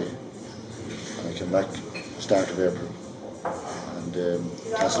back early? And I came back start of April. And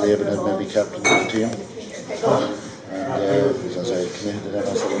Castlehaven had maybe captain of the team, and because I committed to them,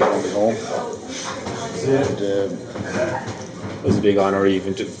 I said I was going to be home. And, it was a big honour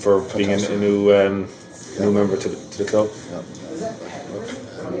even for being a new member to the club. Yeah.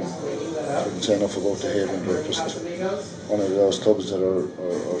 I couldn't say enough about the Haven. They're just one of those clubs that are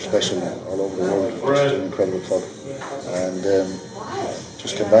special all over the world. Just an incredible club. And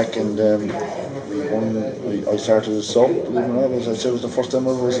just came back and we won. I started as sub, believe it or not. As I said, it was the first time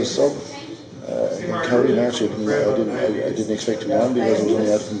I was a sub. In Kerry, actually, I didn't expect to be on because I was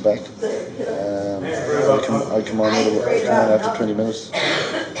only out from back. I come on after 20 minutes,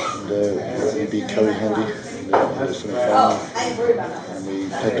 and we beat Kerry handy in the semi-final, and we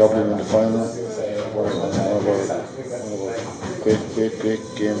played Dublin in the final. One of our great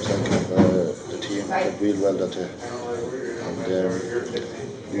games. The team played real well that day. And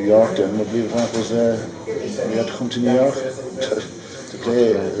New York, then I believe that was we had to come to New York to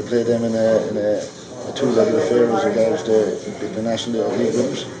play them in a two-legged affair as regards the National League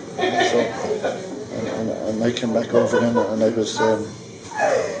winners. So, and I came back over them, and I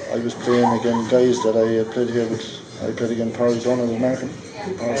was playing against guys that I had played here with. I played against Paris Dunn and American.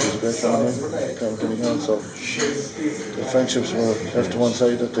 Paris was a great friend of mine. I played with him, so the friendships were left to one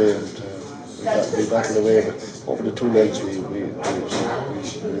side that day, and we battled away. But over the two legs, we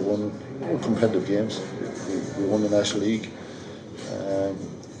won competitive games. We won the National League.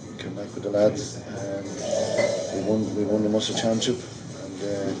 Came back with the lads, and we won the Munster Championship,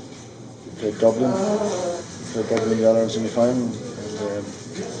 and we played Dublin. In the All-Ireland semi-final. And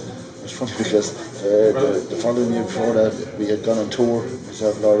it was funny because the following year before that we had gone on tour.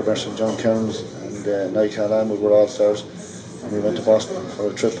 Myself, Laura Mercer, John Kearns, and Nigel Allen, we were all stars, and we went to Boston for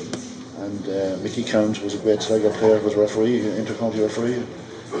a trip. And Mickey Kearns was a great Sligo player, was a referee, an inter-county referee.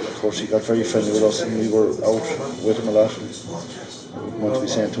 Of course, he got very friendly with us, and we were out with him a lot. I wouldn't want to be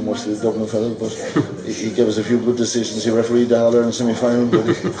saying too much to the Dublin fellas, but he gave us a few good decisions. He refereed the All-Ireland semi-final, but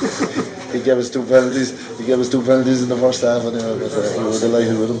he gave us two penalties. He gave us two penalties in the first half, and we were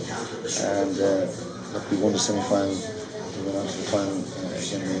delighted with him. And we won the semi-final. We went on to the final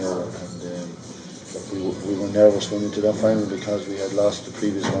again, and we were nervous going into that final because we had lost the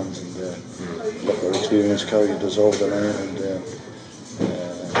previous ones, and our experience carried us over the line, and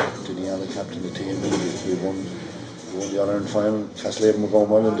Denny Allen captained the team. We won the All-Ireland final. Castlehaven were going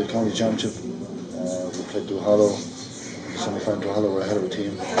well in the county championship. We played Duhallow, the semi-final. Duhallow were ahead of a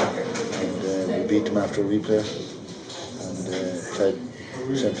team, and we beat them after a replay, and played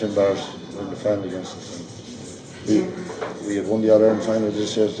St. Finbarrs in the final against us. We had won the All-Ireland final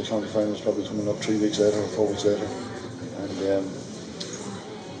this year. The county final was probably coming up 3 weeks later or 4 weeks later, and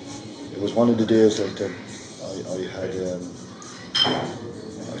it was one of the days that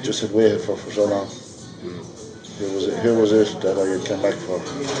I just had waited for so long. Here was it that I had come back for.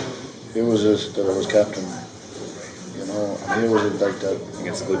 Here was it that I was captain. And here was it like that.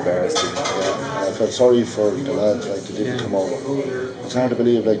 Against a good Bears team. Yeah, I felt sorry for the lads, like they didn't come over. It's hard to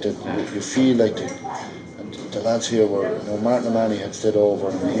believe, like that. You feel like the lads here were. Martin O'Mahony had stayed over,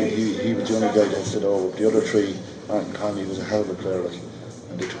 and he was the only guy that had stayed over. The other three, Martin Conley was a hell of a player,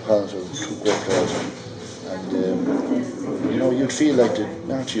 and the two Collins were two great players. And you'd feel like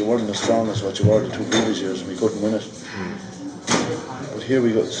naturally you weren't as strong as what you were the two previous years, and we couldn't win it. But here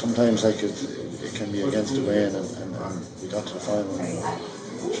we go. Sometimes like it can be against the rain, and we got to the final. And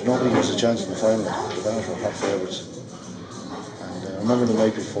nobody gives a chance in the final. The Bears were hot favourites. And I remember the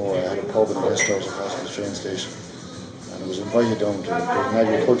night before I had a pub in the guest house across the train station, and I was invited down to there was an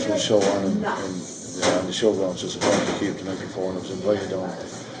agricultural show on the showgrounds just across the keep the night before, and I was invited down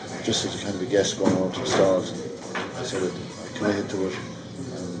just as a kind of a guest going on to the stalls. And I said I committed to it,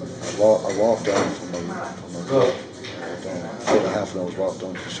 and I walked down from my club, down half an hour's walk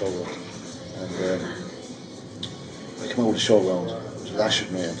down to the showground, and I came out of the showground. It was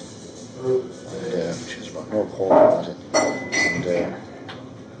lashing rain, and she was about no cold or nothing. And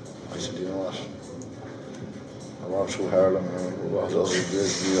I said, you know what? I walked through Harlem and I walked over to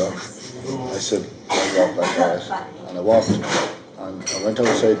New York. I said, I'll walk like that, and I walked. And I went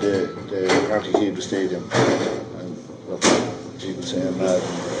outside the Party Keep, the stadium, and look, people say I'm mad,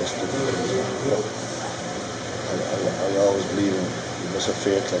 and I always believe in you must have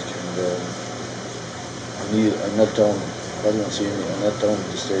faith, like, and I knelt down everyone see me, and that down at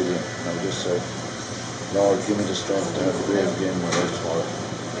the stadium, and I just said, Lord, give me the strength to have a great game in my life tomorrow.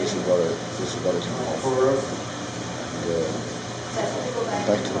 This is what I can do. And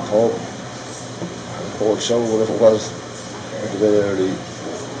back to the pub, had a cold shower, whatever it was, went to bed early,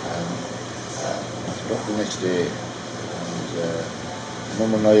 and I was up the next day, and I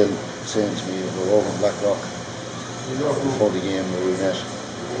remember Niall saying to me, we were over in Blackrock before the game where we met,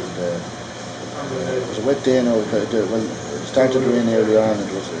 and it was a wet day now. Well, it started to rain early on, and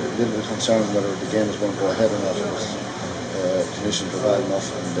it was a little bit concerned whether the game was going to go ahead or not. It was conditions were bad enough,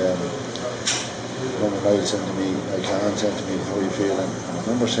 and remember Niall saying to me, Cahan saying to me, how are you feeling? And I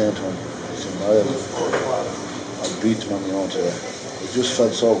remember saying to him, I said, Niall, I'll beat them on the own today. It just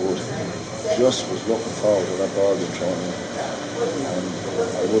felt so good. Just was looking forward to that ball being thrown in. And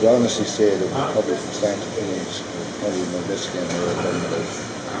I would honestly say that probably from start to finish, probably my best game I've ever played in my life.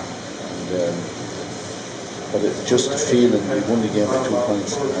 And but it just the feeling, we won the game by 2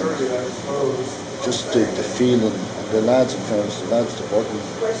 points, and just the feeling, the lads in fairness, the lads that worked,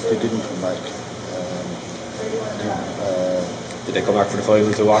 they didn't come back. Did they come back for the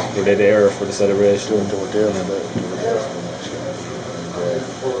final to watch? Were they there for the celebration? They were there for the match. And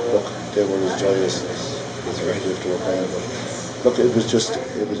look, they were as joyous as if they were playing. But look, it was just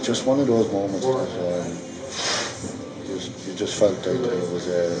one of those moments that you just felt that it was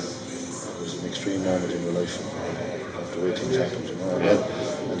an extreme moment in your life of the way things happened, you know.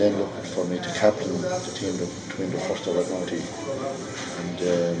 And then look, for me to captain the team to win the first ever county,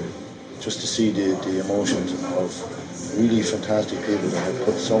 and just to see the emotions of really fantastic people that have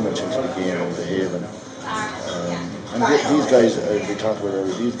put so much into the game of the Haven. And these guys, we talked about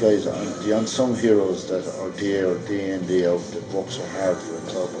earlier, these guys are the unsung heroes that are there day in, day out, that work so hard for a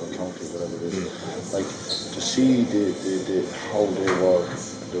club or a county, whatever it is. Like, to see the how they work,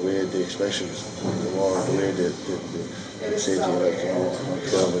 the way the expressions they work, the way they say to you, like, you know, I'm not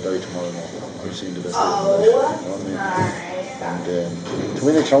sure if I die tomorrow morning, I've seen the best of my life, you know what I mean? And to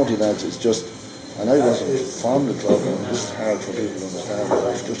win a county, lads, it's just, and I wasn't from the club, and it was just hard for people to understand, but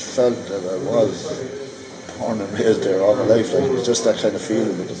I just felt that I was born and raised there all my life. Like, it was just that kind of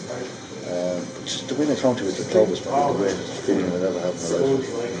feeling with them. But just to win a county with the club was probably the greatest feeling I'd ever had in my life.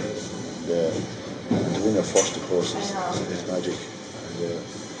 And to win your first, of course, is magic. And,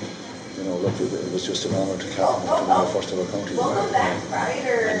 you know, look, it was just an honour to captain to win our first ever county.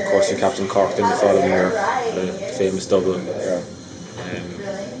 And of course, you captain Cork in the following year, the famous Dublin.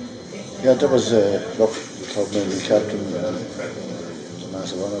 Yeah, that was look, the club made me captain. It was a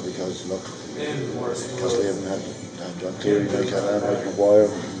massive honour because look, Castlehaven had John Cleary, Mike Allen, Mike Maguire,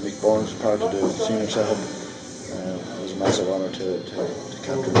 Mick Burns part of the senior setup. It was a massive honour to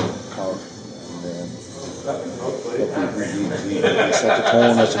captain Cork. And look, we set the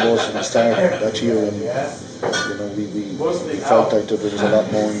tone, I suppose, from the start that year, and you know, we felt like there was a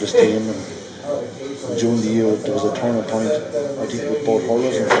lot more in this team. And during the year, there was a turning point, I think, with both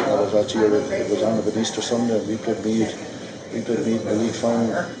hurlers and footballers that year. It was on about Easter Sunday, and we played Meath in the league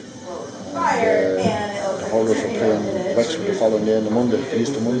final. And the hurlers were playing Wexford the following day on the Monday,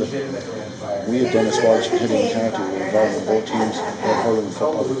 Easter Monday. We had Dennis Walsh and Henry McCarthy were involved in both teams, both hurling and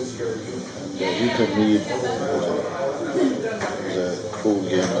football. And we played Meath. It was a cruel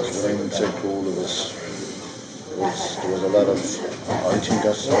game. When I say cruel, there was a lot of, I think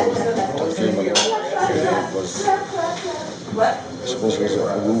that game was, I suppose it was a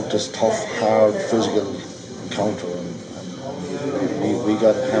ruthless, tough, hard, physical encounter, and we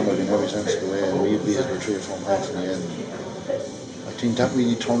got hammered in every sense of the way, and we beat it with 3 or 4 points in the end. I think that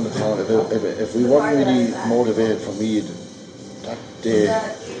really turned the corner. If we weren't really motivated for Meath that day, I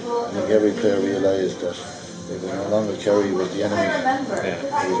think every player realised that it was no longer Kerry was the enemy. It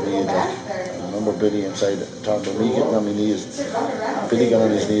was Meath. I remember Billy inside, talking about me getting on my knees. Billy got on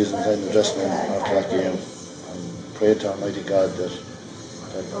his knees inside the dressing room after that game and prayed to Almighty God that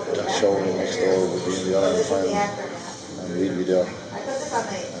show next door would be in the Ireland final and we'd be there.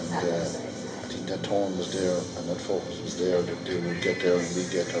 And I think that tone was there and that focus was there, that they would get there and we'd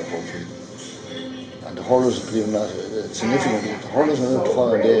get there hopefully. And the hurlers, believe it or not, it's significant. The hurlers went out the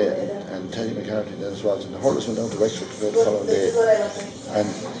following day, and Teddy McCarthy did as well. And the hurlers went down to Wexford to go the following day, and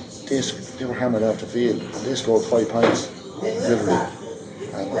they were hammered out the field, and they scored 5 points, literally.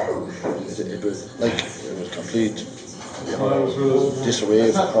 And it was complete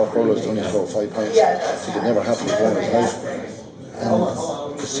disarray for Cork hurlers to only score 5 points. I think it never happened before in his life. And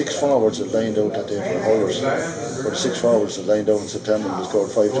the 6 forwards that lined out that day for the hurlers, or the 6 forwards that lined out in September, they scored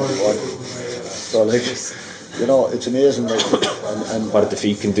 5-21. So, like, you know, it's amazing. Like, and what a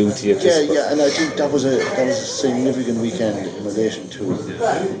defeat can do to you. Yeah, and I think that was a significant weekend in relation to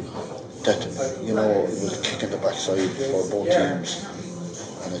that you know it was a kick in the backside for both teams,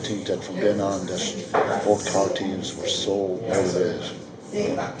 and I think that from then on that both Cork teams were so motivated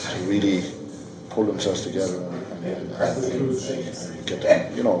to really pull themselves together and get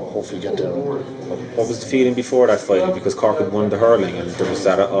them, you know, hopefully get there. What was the feeling before that final? Because Cork had won the hurling, and there was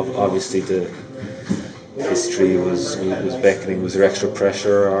that obviously the history was beckoning. Was there extra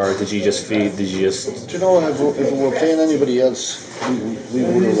pressure, or did you just feel? Did you just? Do you know, if we were playing anybody else, we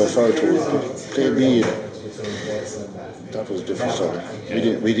would have referred to it. But play Mead, that was a different story.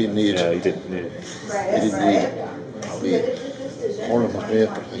 We didn't need. Yeah, you didn't need. We didn't need probably hurling was great,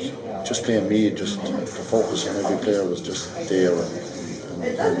 but like just playing Mead, just the focus on every player was just there, and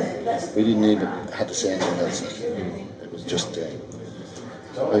we didn't even have to say anything else. It was just.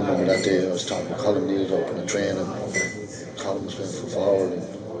 I remember that day I was talking to Colin Neal up in the train, and Colin was playing full forward, and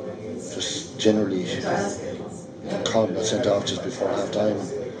just generally Colin got sent off just before half time.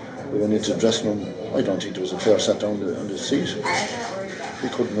 We went into the dressing room. I don't think there was a player sat down on the seat. We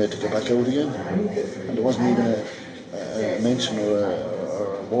couldn't wait to get back out again, and there wasn't even a mention or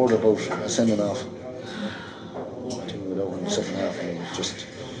a word about sending off. I think we went out in the second half, and it was just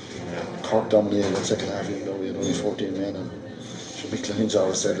Cork dominated the second half, even though we had only 14 men. And Mick Lahins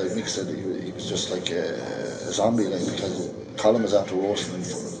always said, like Mick said, he was just like a zombie, like, because Colin was after roasting him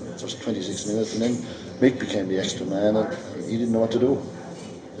for just 26 minutes, and then Mick became the extra man, and he didn't know what to do.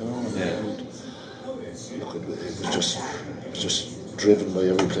 You know, and look, it was just driven by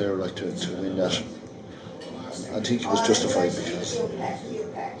every player, like to win that. And I think it was justified because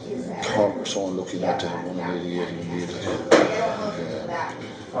Cork were so unlucky not to have won an 88 in the league.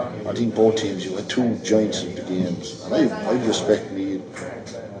 I think both teams, you had two giants in the games, and I respect Meath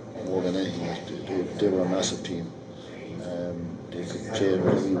more than anything. Like they were a massive team. They could play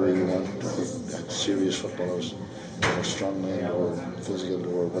any way you want. They had serious footballers. They were strong men, they were physical, they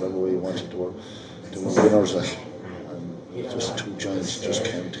were whatever way you wanted. They were winners. Like, and just two giants just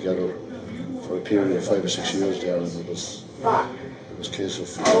came together for a period of 5 or 6 years there, and it was a case of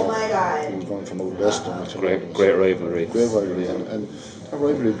who was going from out west. Great rivalry. Great rivalry, and that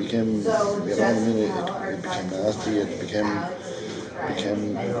rivalry became, you know, it became nasty. It became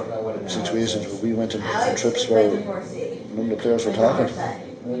situations where we went on trips where none of the players were talking.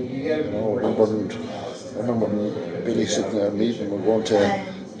 You know, I remember Billy sitting there meeting, we're going to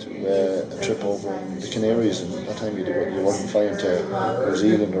a trip over in the Canaries, and at that time you wasn't flying to New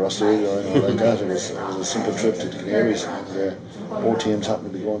Zealand or Australia or anything like that. It was a simple trip to the Canaries, and both teams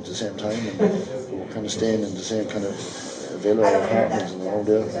happened to be going at the same time, and we were kind of staying in the same kind of villa or apartments and around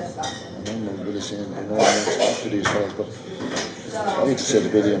there. And I remember Billy saying, you know, I don't talk to these fellas, but I need to say to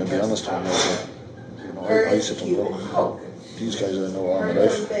Billy, and I'll be honest to him, you know, I said to him, look, these guys I know all my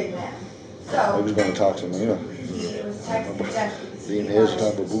life. I was going to talk to them anyway. Liam Hayes was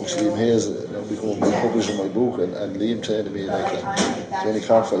talking about books. Liam Hayes, become publishing my book, and Liam said to me, like, the only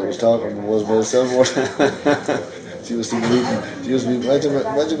Cork fella was talking was myself. She was still meeting.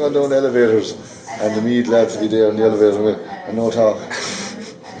 Imagine going down elevators and the Meath lads be there on the elevator and no talk.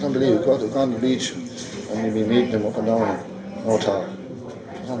 I can't believe it. Go on the beach and you'd be meeting them up and down and no talk.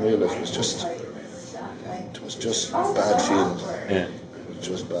 It was unreal. It was just bad feeling. Yeah.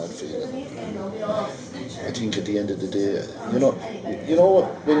 Just bad feeling. I think at the end of the day, you know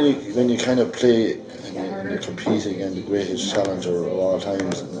when you kind of play and you compete against the greatest challenger of all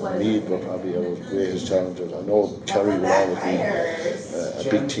times, and Meath were probably our greatest challengers. I know Kerry will always be a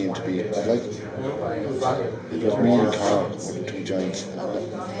big team to beat, but like it was Meath and Cork were the two giants. I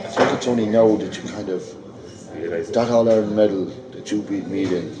think it's only now that you kind of that All-Ireland medal that you beat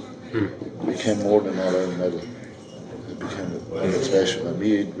Meath in became more than All-Ireland medal. It became a special, and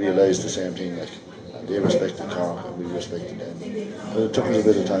we realised the same thing. Like, they respected Cork and we respected them. But it took us a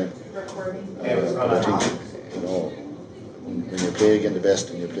bit of time. But I think, you know, when you play against the best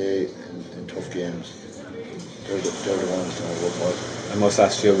and you play in tough games, they're the ones that work hard. I must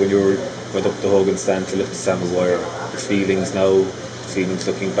ask you, when you went up the Hogan stand to lift the Sam Maguire, the feelings now, the feelings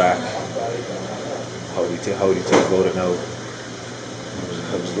looking back, how do you think about it now?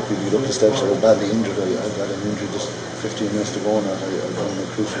 I was looking up the steps. I was badly injured. I got an injury just 15 minutes to go on that. I got a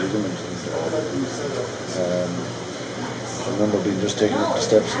crucial ligament. I remember being just taking up the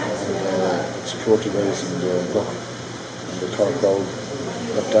steps and security guys and the Cork crowd.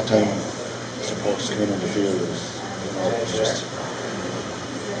 At that time, supporters came in on the field. It was just,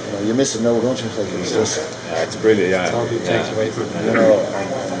 you miss it now, don't you? Like, it's just, it's brilliant. Yeah, it's all it takes away from it. And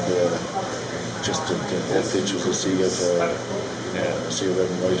just the whole pitch was a sea of sea of red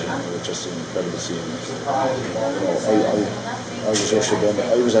and white, and it was just incredible seeing. I was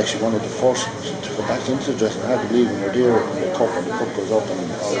actually one of the first to go back into the dressing room. I had to believe when we're there and the cup goes up and I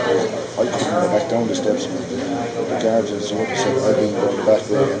couldn't go back down the steps. And the guardians said I've been going the back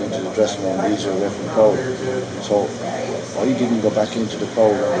way and into the dressing room. These are away from the crowd. So I didn't go back into the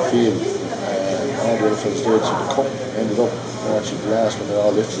crowd on the field. All the other fellas did. So the cup ended up actually the last when they all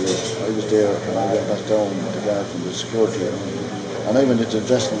lifted it. I was there and I went back down with the guard and the security. And I went into the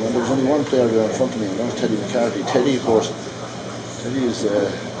dressing room and there was only one player there in front of me, and that was Teddy McCarthy. Teddy, of course, Teddy is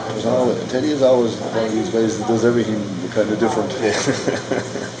always one of these guys that does everything kind of different.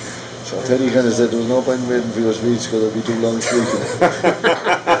 So Teddy kind of said there was no point in waiting for your speech because it'd be too long speaking.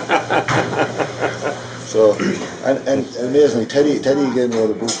 So, and amazingly, Teddy again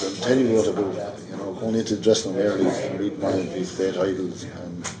wrote a book. And Teddy wrote a book, you know, going into the dressing room early and reading one of his great idols.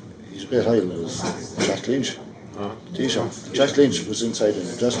 And his great idol was Jack Lynch. Taoiseach. Jack Lynch was inside in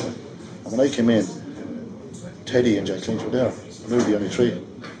the dressing room. And when I came in, Teddy and Jack Lynch were there. We were the only three.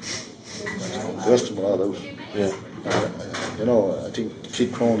 The rest of them were all out. Yeah. You know, I think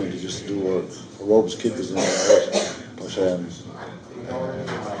Kid Cronin used to do, or Rob's kid was in there. But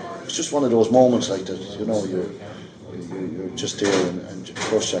it's just one of those moments like that. You know, you're just there, and of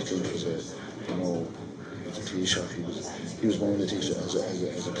course Jack Lynch was he was a Taoiseach. He was one of the Taoiseach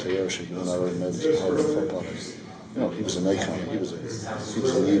as a player. He won Ireland medals in hurling football. You know, he was an icon. He was a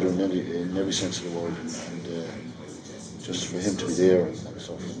leader in every sense of the word, and just for him to be there and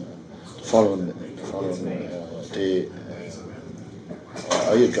stuff. The following day, I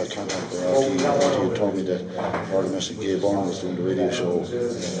had got contact with RT. RT had told me that Mr. Gay Bond was doing the radio show.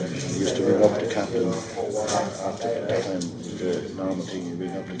 He used to ring up the captain after that time. The normal thing, you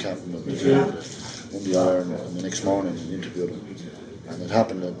ring up the captain of the team that won the Iron, and the next morning and interviewed him. And it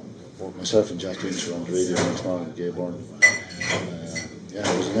happened that both myself and Jack Lynch were on the radio the next morning with Gay Bond. It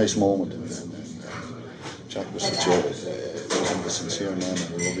was a nice moment. And Jack was such a sincere man and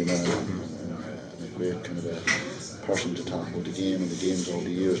a lovely man and a great kind of a person to talk about the game and the games over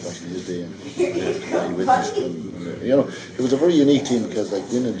the years back in his day, and he witnessed and you know, it was a very unique team because like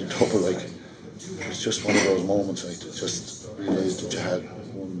winning the double, like it was just one of those moments like to just realise that you had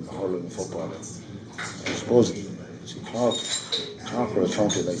one hurling football. I suppose Cork were a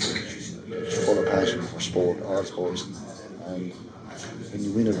county like full of passion for sport, all sports, and when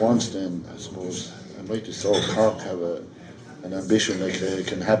you win it once, then I suppose, and rightly so, Cork have an ambition like it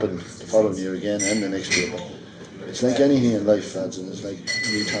can happen the following year again and the next year. But it's like anything in life, lads, and it's like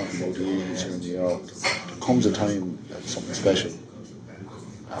you talking about the 80s here in New York. There comes a time that's something special,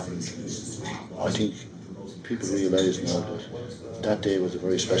 and I think people realise now that day was a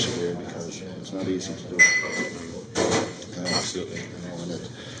very special day because it's not easy to do. Absolutely.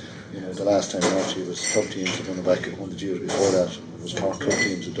 You know, the last time actually it was club teams had done it back 100 years before that. It was Cork club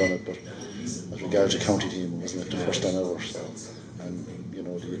teams had done it, but as regards a county team, wasn't it the first time ever? So, and you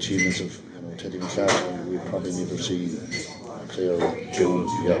know, the achievements of Teddy McCarthy, we probably never see a player June.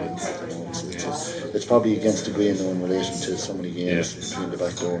 Yeah, it's probably against the grain in relation to so many games between the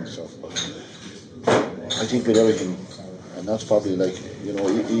back door and stuff. But I think with everything, and that's probably like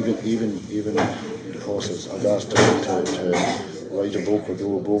even in the process, I was asked to write a book or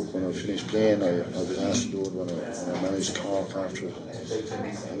do a book when I finished playing. I was asked to do it when I managed Cork after it,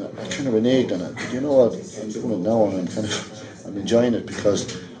 and I kind of reneged on it. But you know what? I'm doing it now, and I'm enjoying it because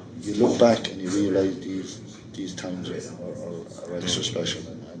you look back and you realise these times are extra special,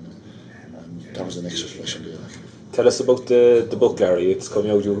 and that was an extra special day. Tell us about the book, Larry. It's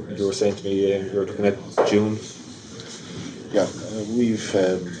coming out. You were saying to me you were looking at June. Yeah, we've.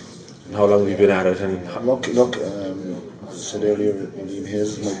 How long have you been at it? And look. As I said earlier, Liam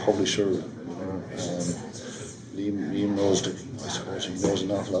Hayes is my publisher. Liam knows I suppose he knows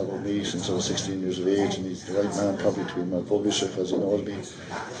an awful lot about me since I was 16 years of age, and he's the right man probably to be my publisher because he knows me.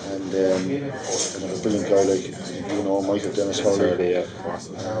 And a brilliant guy like Michael Dennis Hurley. I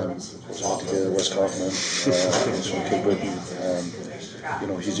had to get a West Cork man. He's from Kilbritton.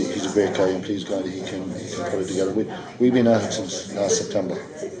 He's a great guy, and please God he can put it together. We've been at it since last September.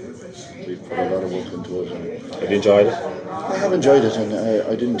 We've put a lot of work into it. Have you enjoyed it? I have enjoyed it, and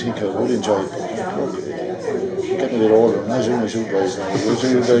I didn't think I would enjoy it. But getting a bit older, and as you guys now, I think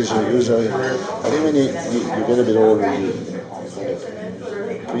when you get a bit older, you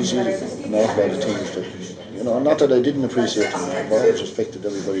appreciate an awful lot of things that, not that I didn't appreciate them, but I always respected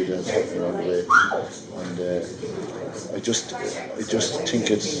everybody that's helped me along the way. And I just think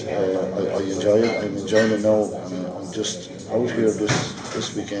it's, I enjoy it. I'm enjoying it now, and I'm just out here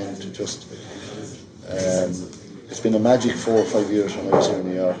this weekend to just. It's been a magic 4 or 5 years when I was here in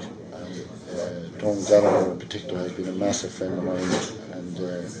New York. And Tom Gallagher in particular has been a massive friend of mine, and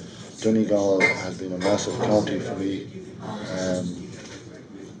Donegal has been a massive county for me.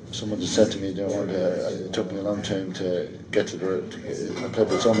 Someone just said to me it took me a long time to get to I played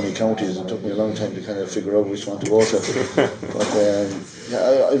with so many counties, it took me a long time to kind of figure out which one to go to. But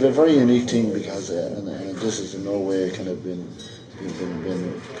I have a very unique team because, and this is in no way kind of been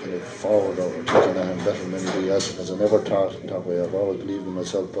kind of forward or thinking that I'm better than anybody else, because I never thought that way. I've always believed in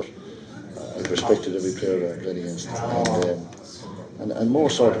myself, but I've respected every player that I played against. And more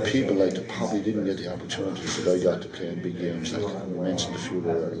sort of people like that probably didn't get the opportunities that I got to play in big games, like we mentioned a few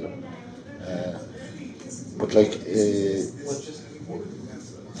there earlier. But like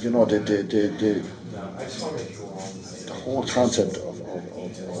you know, the whole concept of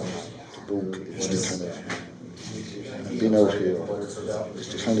the book is to kind of being out here is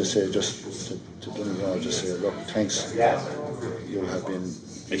to kind of say just to Donegal, just say, look, thanks, you have been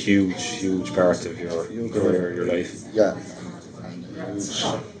a huge part of your career, your life. Yeah. Huge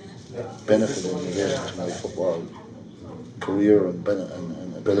benefit in relation to my football career and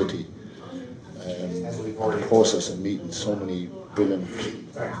ability. The process of meeting so many brilliant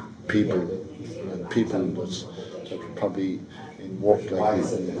people and people that probably in work like I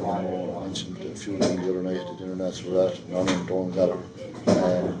mentioned a few of them the other night at the dinner that's we're at, Norman Donegal,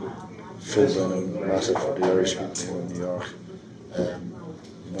 Phil Brennan, massive for the Irish people here in New York.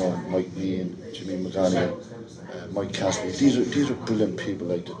 Mike Meehan, Jimmy McGonigal, Mike Cassidy. These are brilliant people.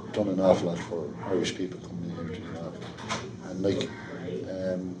 Like, they've done an awful lot for Irish people coming in here to New York. And like,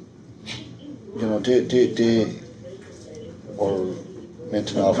 you know, they were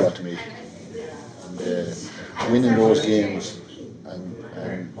meant an awful lot to me. And winning those games and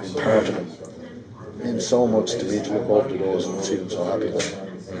being part of them meant so much to me, to look up to those and see them so happy.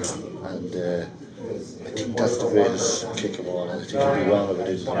 And I think that's the greatest kick of all, and I think it'd be wrong if I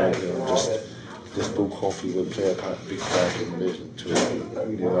didn't come out here and just this book hopefully will play a big part in relation to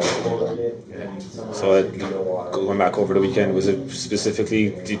New York. So going back over the weekend, was it specifically,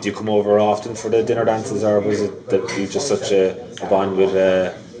 did you come over often for the dinner dances, or was it that you just such a bond with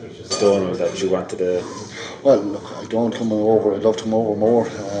Donald that you wanted to? Well, look, I don't come over, I'd love to come over more.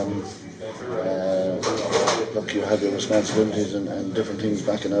 Look, you have your responsibilities and different things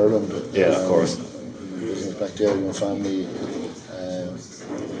back in Ireland. Yeah, of course. Business back there, your family,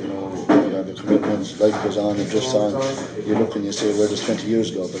 you know, you have the commitments, life goes on, it drifts on. You look and you say, well, it's 20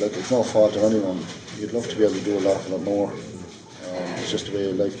 years ago, but like, it's no fault of anyone. You'd love to be able to do a lot more. It's just the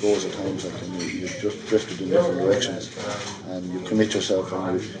way life goes at times, like, and you just drifted in different directions, and you commit yourself,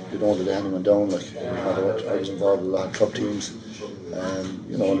 and you don't let anyone down. Like, no matter what, I was involved with a lot of club teams.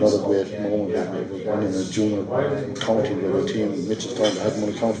 You know, another great moment was one in a junior county with a team, Mitchelstown, that hadn't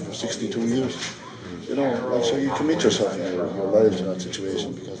won a county for 62 years. You know, like, so you commit yourself and you're loyal to that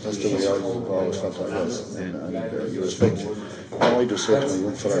situation, because that's the way I would have always felt I was, and you respect. You know, I just say to my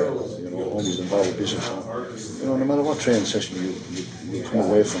young fella, you know, always involved with business, you know, no matter what training session you come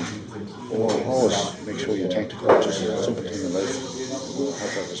away from, always make sure you thank the coaches. It's a simple thing in life.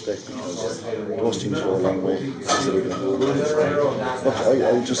 Have that respect, because those things go a long way. Look,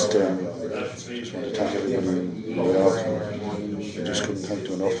 I just want to thank everybody in New York. I just couldn't thank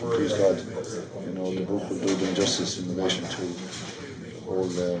you enough, and please God, you know, the book will do them justice in relation to all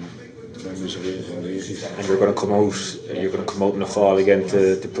the memories of it in the 80s. And you're going to come out in the fall again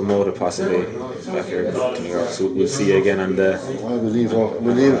to promote it possibly back here in New York, so we'll see you again on the... Well,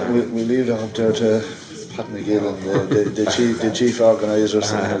 we'll leave that up there to Pat McGill and the chief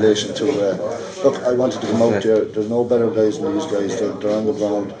organisers in relation to look, I wanted to come out there. There's no better guys than these guys. They're on the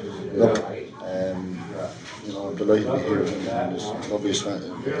ground. Look, you know, I'm delighted to be here, and this lovely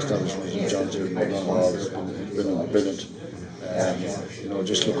establishment in John's here in Long Hall. It's been brilliant. You know,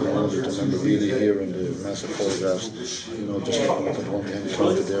 just looking around at the memorabilia here and the massive photographs, you know, just looking up at one behind the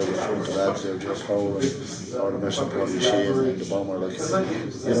counter there with the lads there, Jeff Howell and Arden Mercer, probably Shane and the bomber, like,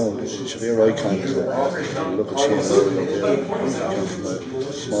 you know, they're icons. You look at Shane Lowry up there, came from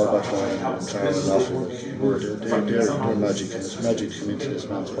a small background and Tara and Laughlin, like, they're magic, and it's magic to come into this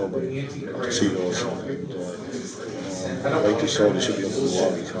man's pub and to see those. And rightly so, they should be up on the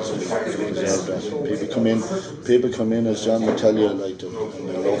wall, because they deserve that. People come in, as John would tell you, like, and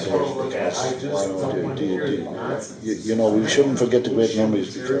they love it, because you know, we shouldn't forget the great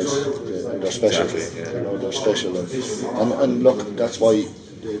memories, because they're special. You know, they're special, and look, that's why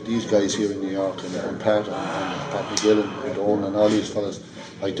these guys here in New York and Pat and Pat McGill and Owen and all these fellas,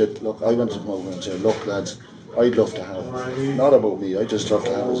 I went to them over and said, look, lads, I'd love to have, not about me, I just love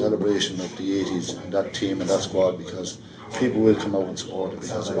to have a celebration of the 80s and that team and that squad, because people will come out and support it,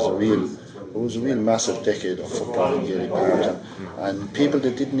 because it was a real massive decade of football in Gaelic Park, and people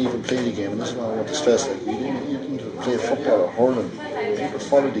that didn't even play the game, and this is what I want to stress, like, you didn't play football or hurling, people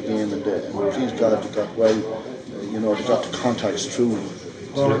follow the game, and please God, they got they got the contacts through.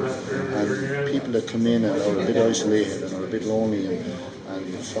 And people that come in and are a bit isolated and are a bit lonely and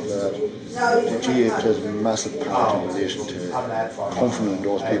stuff like that, the GA plays a massive part in relation to comforting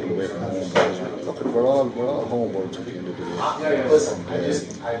those people away from home. Because look, we're all homeboys at the end of the day.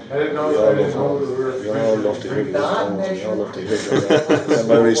 We all love home. We all love to hear the tones, and we all love to hear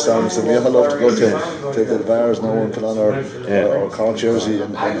the Irish songs, and we all love to go to the bars now and put on our Cork jersey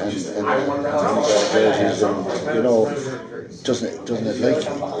and jerseys, and doesn't it like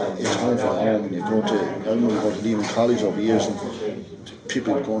it's home from home, and I remember going to Leaving College over years, and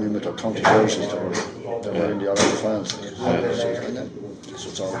people going in with their county jerseys that were in the Irish fans. So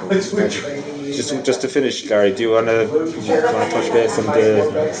it's all about just to finish, Gary, do you want to touch base on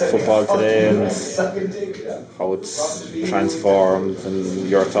the football today and how it's transformed and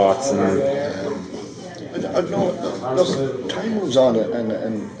your thoughts? Look, time moves on, and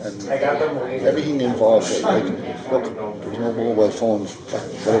everything involved. Like, look, there's no mobile phones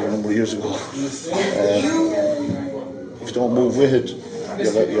whatever number of years ago. If you don't move with it,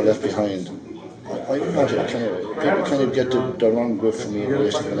 you're left behind. I want to people kind of get the wrong grip from me in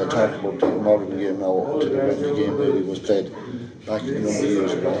relation when I talk about the modern game now to the game where it was played back a number of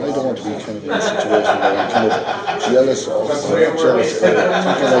years ago. I don't want to be kind of in a situation where I'm kind of jealous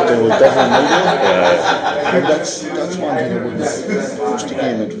thinking like they were better than me. And that's one thing I wouldn't push the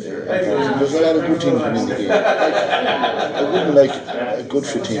game into. There's a lot of good things within the game. I wouldn't like a good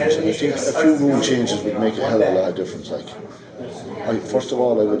for teams, and I think a few rule changes would make a hell of a lot of difference. First of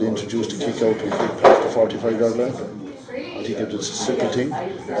all, I would introduce the kick out to kick past the 45-yard line. I think it's a simple thing. I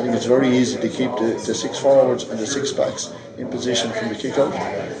think it's very easy to keep the six forwards and the six backs in position from the kick out.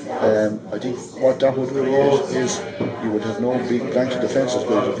 I think what that would create is you would have no big blanket defences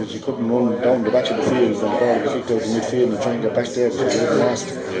because you couldn't run down the back of the field when the ball was kicked out in midfield and try and get back there because you were lost.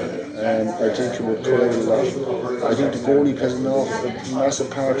 I think it would cut out a lot. I think the goalie plays a massive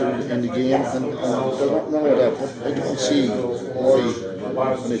part in the game, and there's not none of that. But I don't see why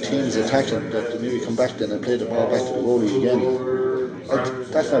when a team is attacking that they maybe come back then and play the ball back to the goalie again.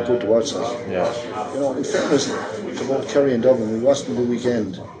 That's not good to watch. In fairness to both Kerry and Dublin, we watched them the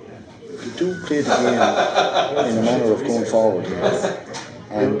weekend. They do play the game in a manner of going forward,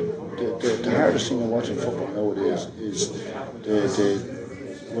 and the hardest thing in watching football nowadays is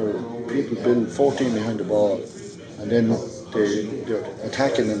where people build 14 behind the ball, and then they're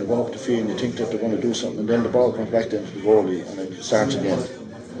attacking and they're going up the field and you think that they're going to do something, and then the ball comes back down to the goalie and then it starts again.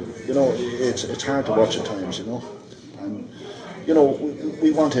 It's hard to watch at times, and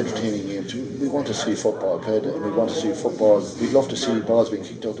we want entertaining games. We want to see football played, and we want to see football. We'd love to see balls being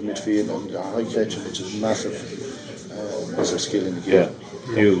kicked out the midfield and high catching, which is massive skill in the game. Yeah,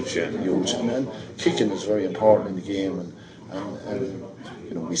 huge. And kicking is very important in the game, and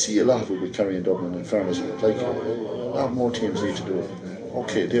we see a lot of it with Kerry and Dublin. In fairness, like a lot more teams need to do it.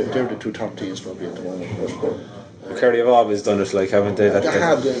 Okay, they're the two top teams probably at the moment, but Kerry have always done it, haven't they? They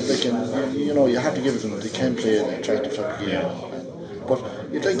have. You have to give it to them. They can play an attractive type of game. Yeah. But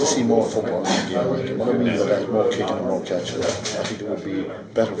you'd like to see more football in the game. What I mean by that, more kicking and more catching. I think it would be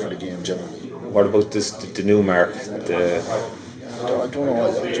better for the game generally. What about the new mark? I don't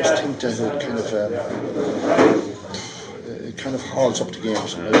know. I just think that it kind of halts up the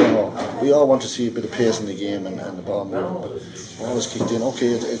games. I don't know. We all want to see a bit of pace in the game and the ball moving, but ball is kicked in. Okay,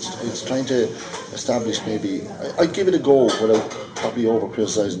 it's trying to establish maybe. I'd give it a go without probably over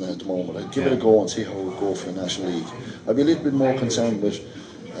criticising it at the moment. I'd give it a go and see how it would go for the National League. I'd be a little bit more concerned with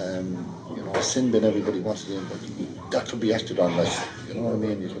a sin bin everybody wants it in, but that could be acted on. You know what I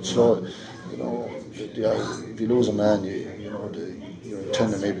mean? You could slow it. If you lose a man, you're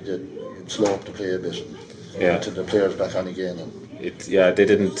intending maybe to slow up the play a bit. To the players back on again. They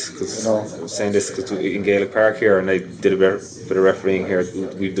didn't. Cause I was saying this because in Gaelic Park here, and I did a bit of refereeing here.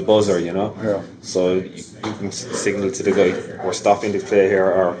 We've the buzzer, Yeah. So you can signal to the guy, we're stopping the play here,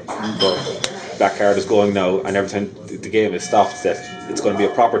 or that card is going now, and every time the game is stopped, that it's going to be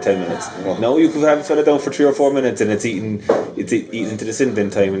a proper 10 minutes. Now you could have a fella down for 3 or 4 minutes, and it's eaten into the sin bin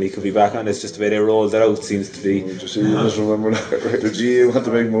time, and he could be back on. It's just the way they rolled it out seems to be. You must remember that the GA want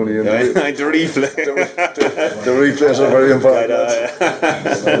to make money, and the replay. the replays are very important.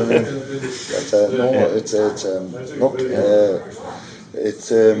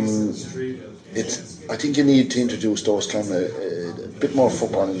 I think you need to introduce those kind of a bit more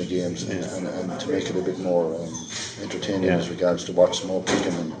football in the games, and to make it a bit more entertaining as regards to watch more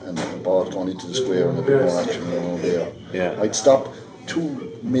kicking and the ball going into the square and a bit more action around there. Yeah. I'd stop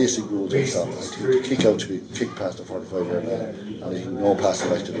two basic rules. I think the kick out should be kick past the 45-yard line, and I think no passing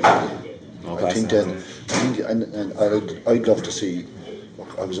back to the field. I'd love to see.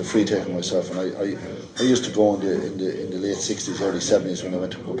 I was a free taker myself, and I used to go in the late 60s, early 70s when I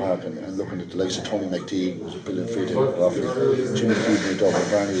went to Cook Park and looking at the likes of Tony McTeague, who was a brilliant free taker, Jimmy Keaton,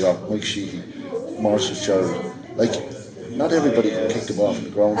 Dublin, Barney Rock, Mike Sheehy, Morris Fitzgerald. Like, not everybody can kick the ball from the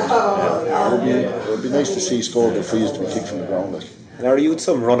ground. It would be nice to see score the frees to be kicked from the ground. Like. And are you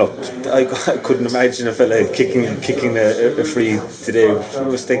some run up? I couldn't imagine a fella kicking a free today. It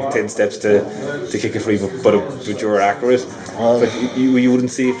was take 10 steps to kick a free, but you were accurate. But you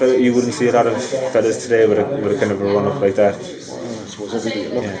wouldn't see a lot of fellas today with a kind of a run up like that. I suppose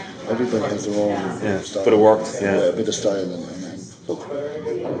everybody has their own style. But it worked. Yeah, a bit of style and look.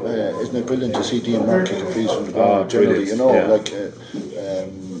 Isn't it brilliant to see Dean Mark kick a frees from the ground? Generally,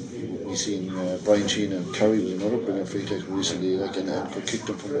 we seen Brian Sheen and Kerry was another brilliant free taker recently, like, and could kick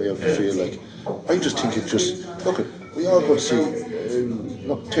them from way out the field. Like, I just think it just we all go to see.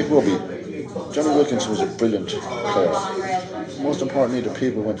 Take rugby. Johnny Wilkinson was a brilliant player. Most importantly, the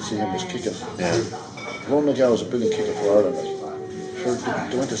people went to see him was kicking. Yeah. Ron McGowan was a brilliant kicker for Ireland. Like. Sure,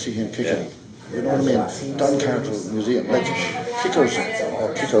 they went to see him kicking. Yeah. You know what I mean? Don Carter Museum, like kickers,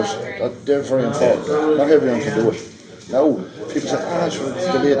 they're very important. Not everyone can do it. Now, people say, it's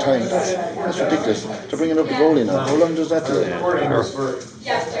delay time. That's ridiculous. They're bringing up the goalie now. How long does that delay?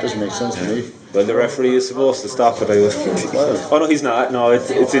 Doesn't make sense to me. Well, the referee is supposed to stop it. Oh no, he's not. No,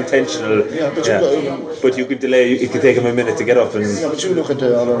 it's intentional. Yeah, but you could delay. It could take him a minute to get up and. Yeah, but you look at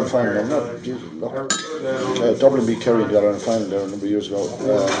the All-Ireland final. Dublin beat Kerry in the All-Ireland final there a number of years ago.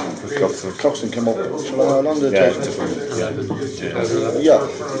 Cluxton came up. How long did it take?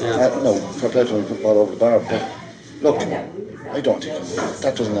 No, fair play to him, put the ball over the bar. But look, I don't think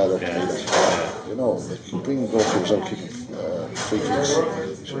that doesn't add up to me. You know, like, bring goalkeepers out kicking free kicks.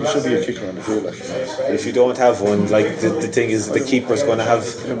 You should be a kicker on the field. Like. If you don't have one, like the thing is, the keeper's going to have,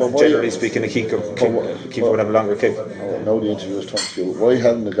 generally speaking, a keeper would have a longer kick. Now the interview is trying to why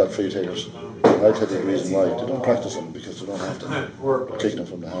haven't they got free takers? I'll tell you the reason why. They don't practice them because they don't have them. Kicking them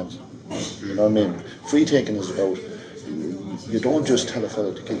from the hands. You know what I mean? Free taking is about, you don't just tell a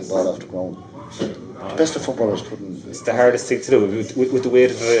fella to kick the ball off the ground. The best of footballers couldn't. It's the hardest thing to do with the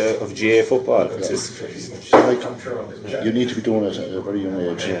weight of GA football. Yeah. You need to be doing it at a very young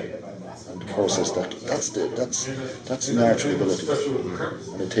age, and the process that's natural ability,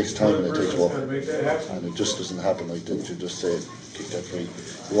 and it takes time and it takes work, and it just doesn't happen like that. You just say kick that free.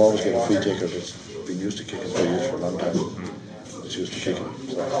 You always get a free taker that's been used to kicking frees for a long time. It's used to kicking.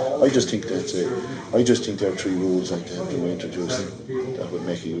 So I just think there are three rules like that we introduced that would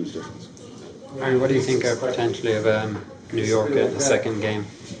make a huge difference. And what do you think potentially of New York at the second game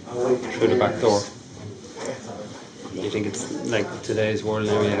through the back door? Do you think it's like today's world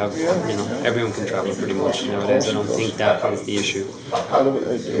now? You have, everyone can travel pretty much nowadays. I don't think that was the issue.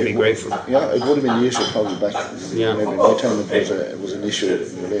 It would be great for them. Yeah, it would have been the issue probably back. Yeah. Maybe in my time it was an issue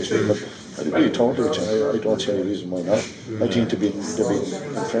in relation, but I agree totally with you. I don't see any reason why not. I think they've been in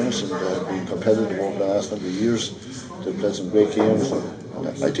fairness and been competitive over the last number of years. They've played some great games.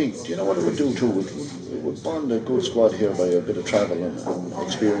 I think, you know what it would do too? It would bond a good squad here by a bit of travel and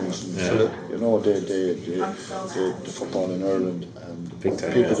experience. And, the football in Ireland and big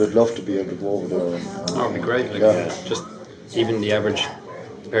time, people that'd love to be able to go over there. That would be great. Just even the average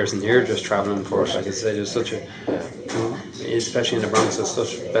person here just travelling for it. Like I said, there's such a, especially in the Bronx, there's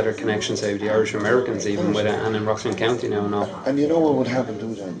such better connections with the Irish Americans even with it, and in Roxland County now and all. And you know what would happen to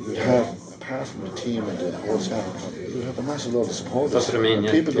them? You'd have, apart from the team and the whole staff, you have a massive lot of support. That's what I mean.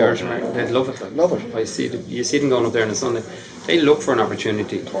 Yeah, people the Irish Americans, they'd love it. Love it. You see them going up there on a Sunday. They look for an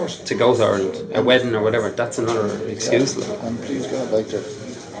opportunity to go to Ireland, a wedding or whatever. That's another excuse. Yeah. And please God, like that.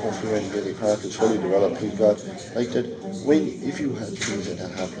 Hopefully when Billy Park is fully developed, please God, like that. If you had things like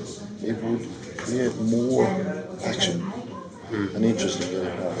that happen, it would create more action and interest in Billy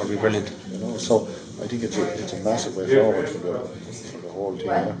Park. That would be brilliant. So I think it's a massive way forward for the whole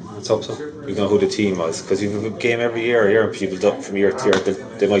team. Let's hope so. You know who the team was, because you have a game every year. Here, people up from year to year.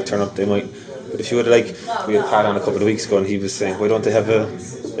 They might turn up. They might. But if you would we had Pat on a couple of weeks ago, and he was saying, why don't they have a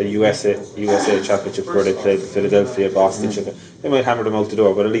USA championship where they played Philadelphia, Boston? They might hammer them out the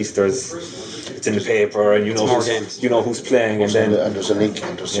door, but at least it's in the paper, and you know who's playing, and there's a link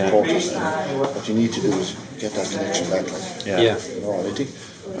and there's supporters. What you need to do is get that connection back.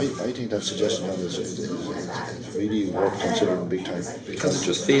 I think that suggestion is really worth considering big time, because it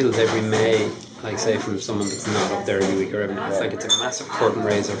just feels every May, like say from someone that's not up there every week or every night, it's like it's a massive curtain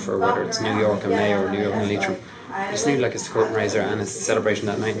raiser for whether it's New York and May or New York and Leitrim. It just needs like it's a curtain raiser and it's a celebration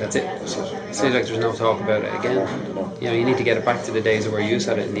that night. That's it. It seems like there's no talk about it again. You need to get it back to the days where you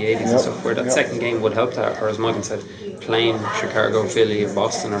said it in the 80s and stuff, where that second game would help that, or as Michael said, playing Chicago, Philly, or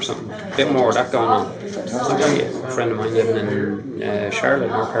Boston or something. A bit more of that going on. A friend of mine living in Charlotte,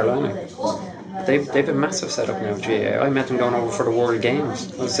 North Carolina. They've a massive setup now. I met them going over for the World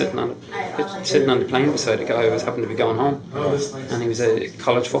Games. I was sitting on the plane beside a guy who was happened to be going home, and he was a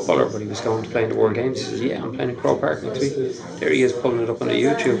college footballer, but he was going to play in the World Games. He says, "Yeah, I'm playing in Croke Park next week." There he is, pulling it up on the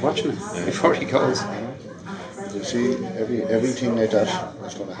YouTube, watching it before he goes. You see, everything like that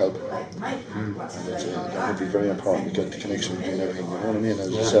is going to help, and that would be very important to get the connection between everything. You know what I mean?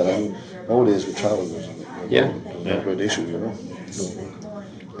 As you said, I mean, nowadays with travel, there's a great issue. You know, so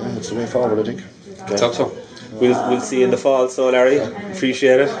it's the way forward, I think. So. We'll see you in the fall, so Larry,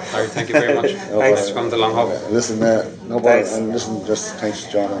 appreciate it. Larry, thank you very much. Thanks from the long haul. Listen, no bother, and listen, just thanks,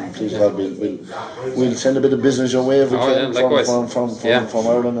 John, and please God, we'll send a bit of business your way if we can from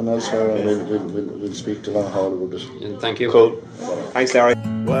Ireland and elsewhere, and we'll speak to long haul about it. Thank you. Cool. Thanks, Larry.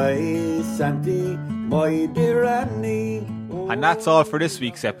 Why, Santy, my dear Annie. And that's all for this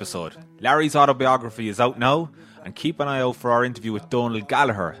week's episode. Larry's autobiography is out now, and keep an eye out for our interview with Donald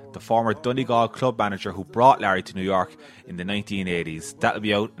Gallagher, the former Donegal club manager who brought Larry to New York in the 1980s. That'll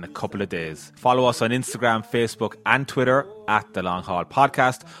be out in a couple of days. Follow us on Instagram, Facebook and Twitter at The Long Haul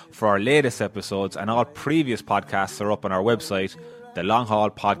Podcast for our latest episodes, and all previous podcasts are up on our website,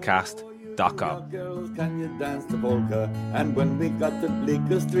 thelonghaulpodcast.com. Girls, can you dance the polka? And when we got to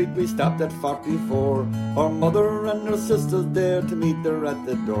Bleecker Street, we stopped at 44. Her mother and her sisters there to meet her at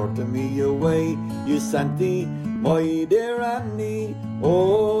the door. To me away, you Santy, my dear Annie.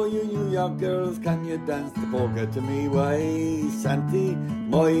 Oh, you New York girls, can you dance the polka? To me way, Santy,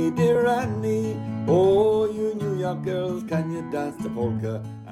 my dear Annie. Oh, you New York girls, can you dance the polka?